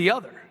one or the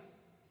other.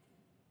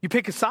 You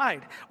pick a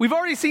side. We've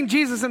already seen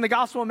Jesus in the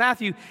Gospel of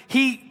Matthew.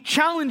 He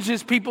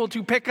challenges people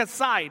to pick a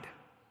side.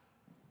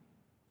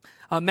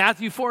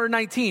 Matthew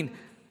 4:19,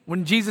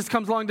 when Jesus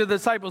comes along to the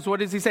disciples, what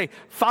does he say?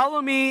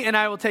 Follow me and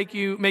I will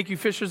make you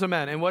fishers of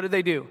men. And what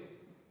do?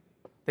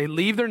 They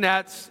leave their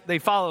nets, they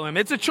follow him.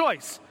 It's a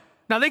choice.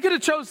 Now they could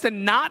have chose to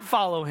not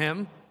follow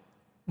him,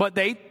 but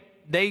they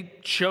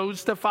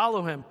chose to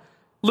follow him.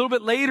 A little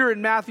bit later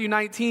in Matthew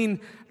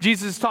 19,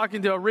 Jesus is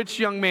talking to a rich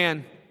young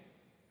man.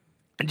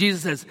 And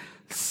Jesus says,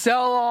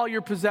 sell all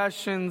your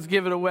possessions,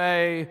 give it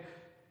away.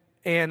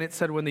 And it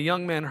said, when the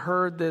young man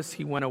heard this,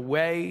 he went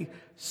away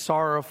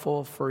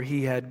sorrowful, for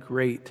he had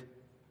great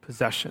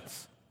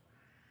possessions.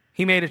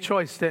 He made a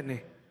choice, didn't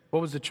he?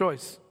 What was the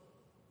choice?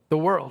 The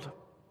world.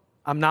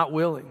 I'm not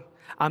willing.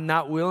 I'm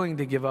not willing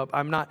to give up.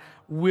 I'm not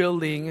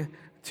willing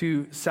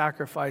to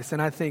sacrifice.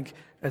 And I think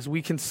as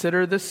we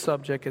consider this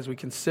subject, as we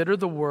consider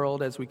the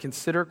world, as we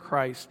consider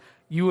Christ,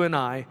 you and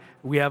I,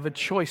 we have a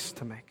choice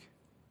to make.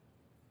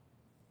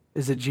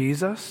 Is it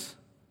Jesus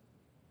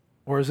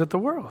or is it the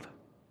world?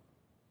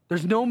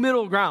 There's no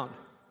middle ground.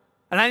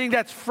 And I think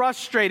that's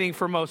frustrating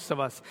for most of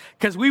us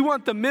because we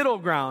want the middle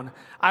ground.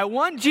 I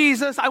want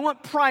Jesus. I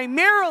want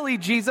primarily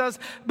Jesus,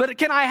 but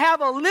can I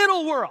have a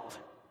little world?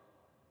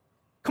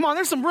 Come on,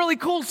 there's some really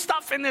cool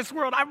stuff in this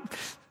world.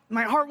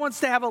 My heart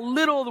wants to have a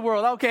little of the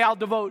world. Okay, I'll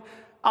devote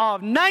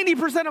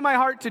 90% of my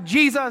heart to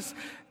Jesus,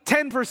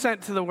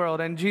 10% to the world.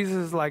 And Jesus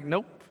is like,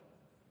 nope,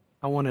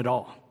 I want it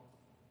all.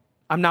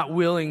 I'm not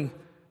willing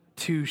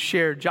to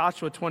share.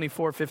 Joshua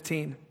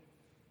 24:15.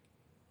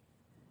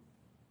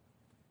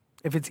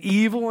 If it's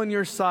evil in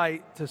your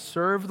sight to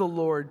serve the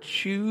Lord,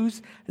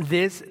 choose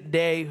this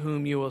day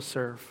whom you will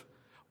serve.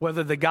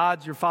 Whether the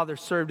gods your father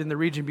served in the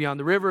region beyond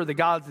the river, the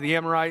gods of the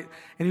Amorite,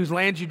 in whose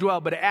land you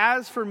dwell. But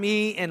as for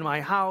me and my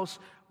house,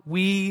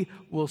 we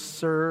will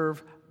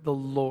serve the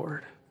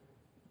Lord.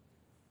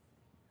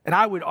 And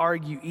I would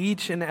argue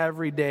each and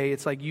every day,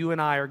 it's like you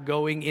and I are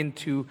going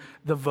into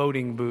the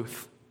voting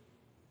booth.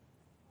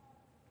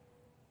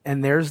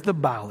 And there's the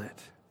ballot.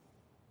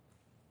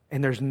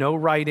 And there's no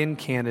write-in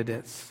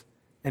candidates.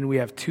 And we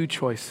have two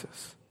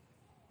choices.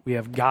 We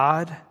have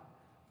God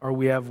or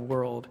we have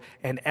world.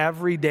 And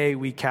every day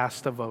we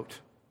cast a vote.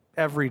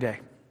 Every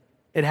day.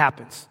 It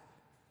happens.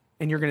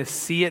 And you're going to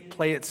see it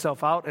play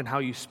itself out in how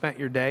you spent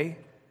your day,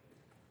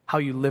 how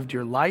you lived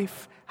your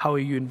life, how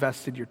you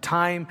invested your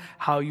time,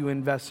 how you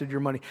invested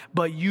your money.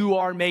 But you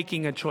are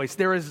making a choice.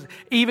 There is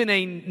even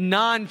a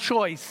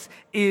non-choice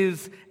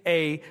is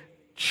a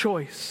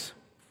choice.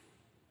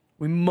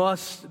 We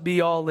must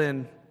be all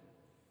in.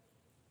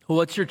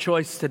 What's your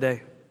choice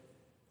today?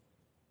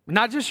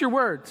 Not just your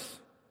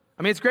words.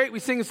 I mean, it's great we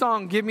sing a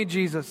song, give me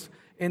Jesus.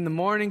 In the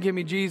morning, give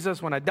me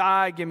Jesus. When I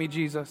die, give me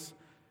Jesus.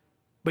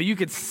 But you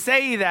could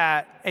say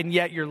that, and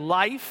yet your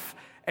life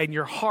and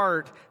your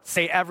heart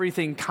say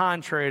everything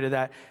contrary to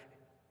that.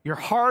 Your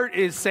heart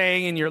is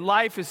saying, and your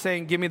life is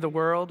saying, give me the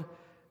world.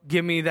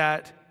 Give me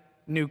that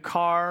new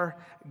car.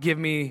 Give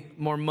me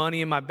more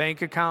money in my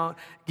bank account.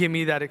 Give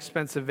me that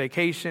expensive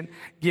vacation.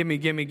 Give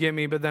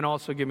me, but then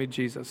also give me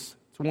Jesus.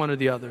 It's one or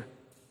the other.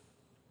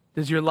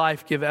 Does your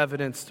life give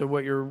evidence to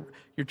what your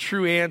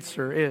true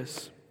answer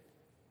is?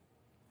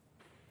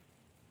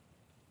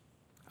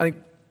 I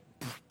think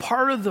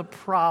part of the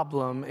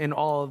problem in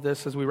all of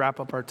this as we wrap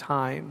up our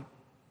time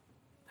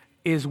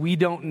is we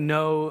don't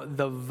know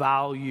the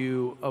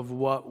value of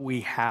what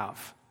we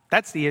have.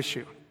 That's the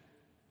issue.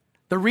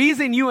 The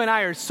reason you and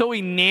I are so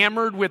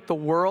enamored with the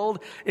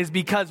world is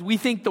because we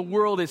think the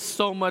world is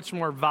so much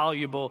more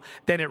valuable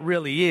than it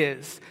really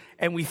is.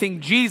 And we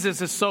think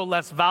Jesus is so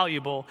less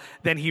valuable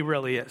than he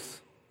really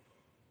is.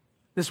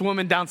 This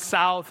woman down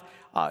south,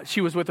 she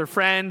was with her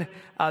friend.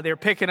 They were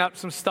picking up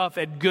some stuff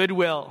at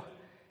Goodwill.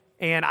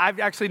 And I've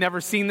actually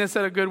never seen this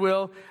at a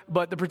Goodwill,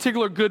 but the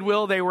particular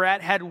Goodwill they were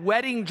at had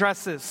wedding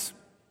dresses,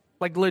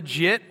 like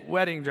legit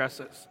wedding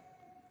dresses.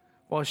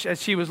 Well, as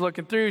she was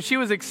looking through, she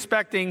was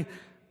expecting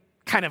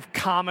kind of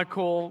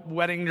comical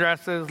wedding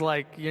dresses,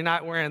 like you're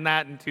not wearing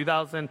that in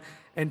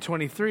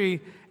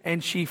 2023.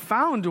 And she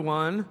found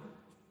one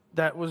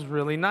that was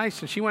really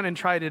nice. And she went and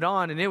tried it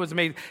on, and it was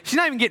amazing. She's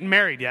not even getting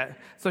married yet.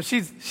 So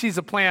she's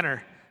a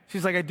planner.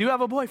 She's like, I do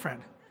have a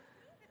boyfriend.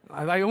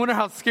 I wonder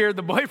how scared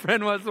the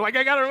boyfriend was. Like,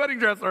 I got her wedding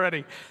dress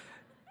already.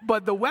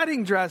 But the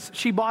wedding dress,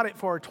 she bought it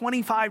for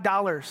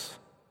 $25.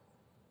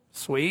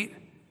 Sweet.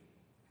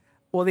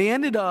 Well, they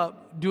ended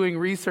up doing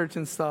research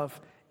and stuff.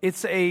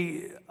 It's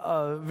a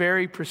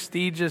very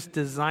prestigious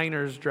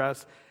designer's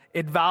dress.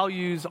 It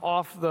values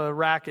off the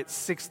rack at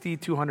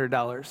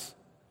 $6,200.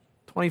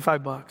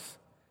 $25.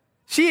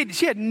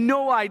 She had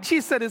no idea.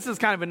 She said this is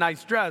kind of a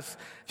nice dress.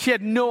 She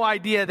had no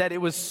idea that it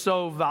was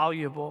so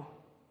valuable.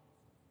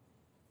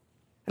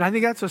 And I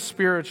think that's a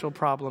spiritual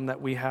problem that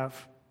we have.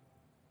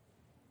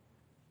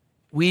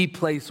 We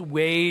place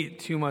way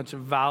too much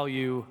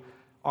value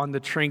on the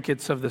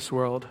trinkets of this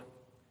world.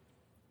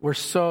 We're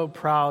so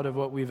proud of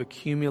what we've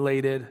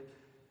accumulated.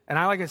 And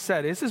like I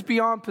said, this is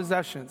beyond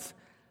possessions.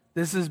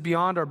 This is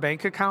beyond our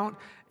bank account.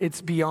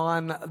 It's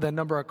beyond the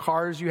number of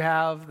cars you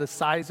have, the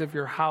size of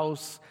your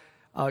house,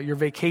 your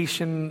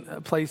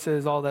vacation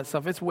places, all that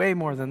stuff. It's way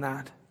more than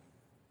that.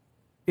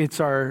 It's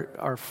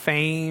our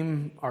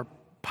fame, our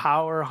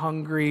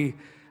power-hungry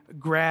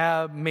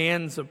grab,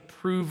 man's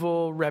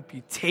approval,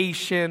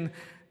 reputation,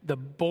 the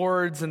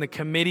boards and the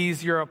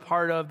committees you're a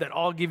part of that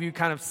all give you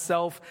kind of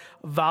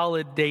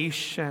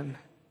self-validation.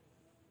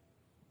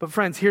 But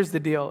friends, here's the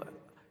deal.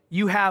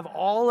 You have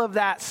all of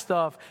that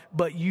stuff,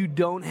 but you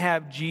don't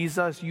have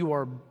Jesus, you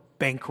are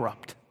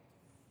bankrupt.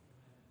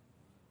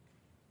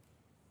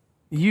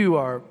 You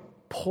are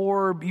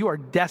poor, you are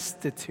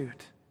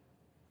destitute.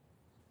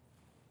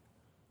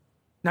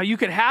 Now, you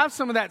could have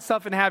some of that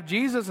stuff and have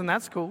Jesus, and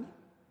that's cool.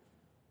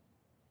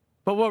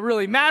 But what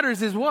really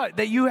matters is what?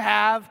 That you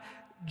have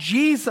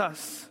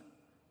Jesus.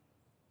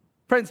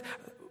 Friends,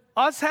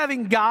 us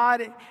having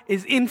God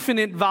is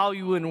infinite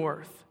value and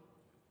worth.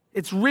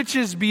 It's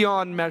riches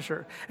beyond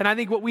measure. And I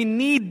think what we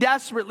need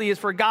desperately is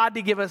for God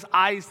to give us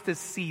eyes to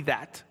see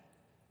that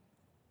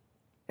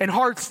and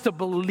hearts to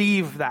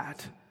believe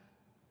that.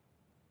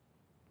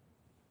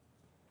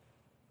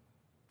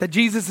 That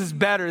Jesus is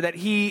better, that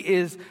he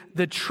is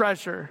the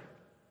treasure,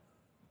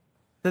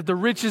 that the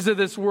riches of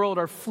this world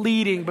are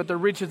fleeting, but the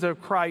riches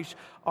of Christ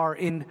are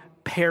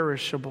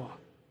imperishable.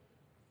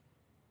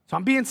 So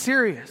I'm being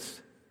serious.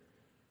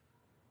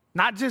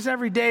 Not just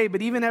every day,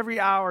 but even every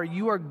hour,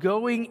 you are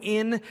going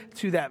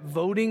into that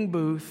voting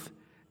booth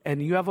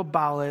and you have a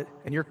ballot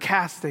and you're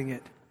casting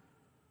it.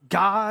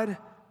 God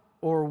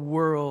or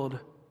world,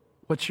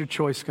 what's your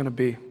choice going to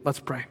be? Let's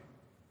pray.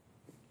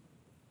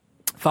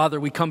 Father,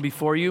 we come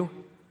before you,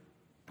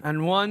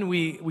 and one,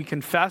 we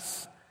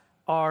confess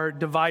our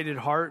divided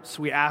hearts.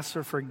 We ask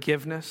for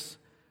forgiveness.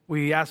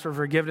 We ask for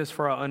forgiveness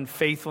for our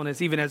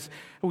unfaithfulness. Even as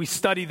we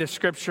study the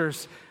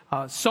scriptures,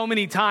 so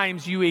many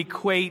times you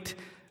equate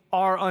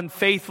our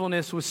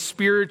unfaithfulness with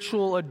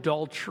spiritual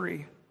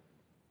adultery.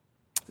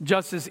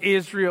 Just as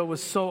Israel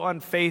was so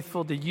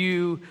unfaithful to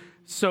you,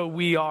 so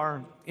we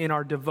are in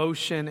our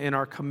devotion and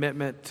our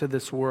commitment to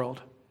this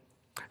world.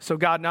 So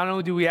God, not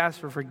only do we ask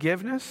for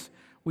forgiveness,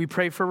 we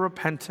pray for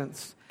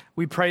repentance.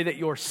 We pray that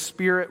your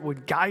Spirit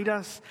would guide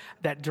us,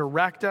 that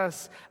direct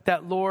us,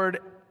 that Lord,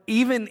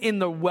 even in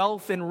the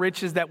wealth and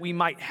riches that we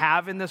might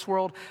have in this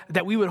world,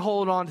 that we would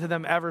hold on to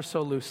them ever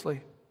so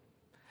loosely.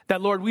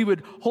 That, Lord, we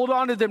would hold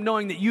on to them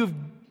knowing that you've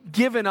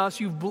given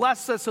us, you've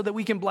blessed us so that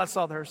we can bless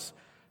others,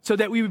 so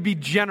that we would be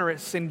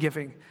generous in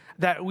giving,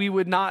 that we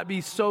would not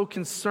be so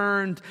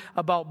concerned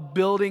about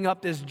building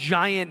up this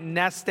giant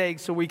nest egg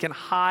so we can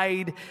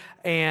hide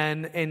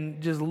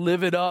and just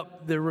live it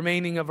up the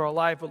remaining of our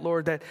life. But,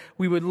 Lord, that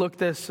we would look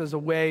this as a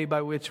way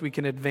by which we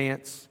can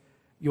advance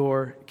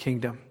your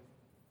kingdom.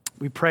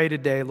 We pray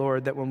today,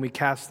 Lord, that when we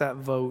cast that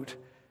vote,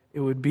 it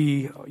would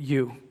be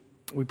you.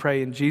 We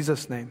pray in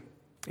Jesus' name.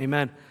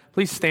 Amen.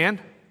 Please stand.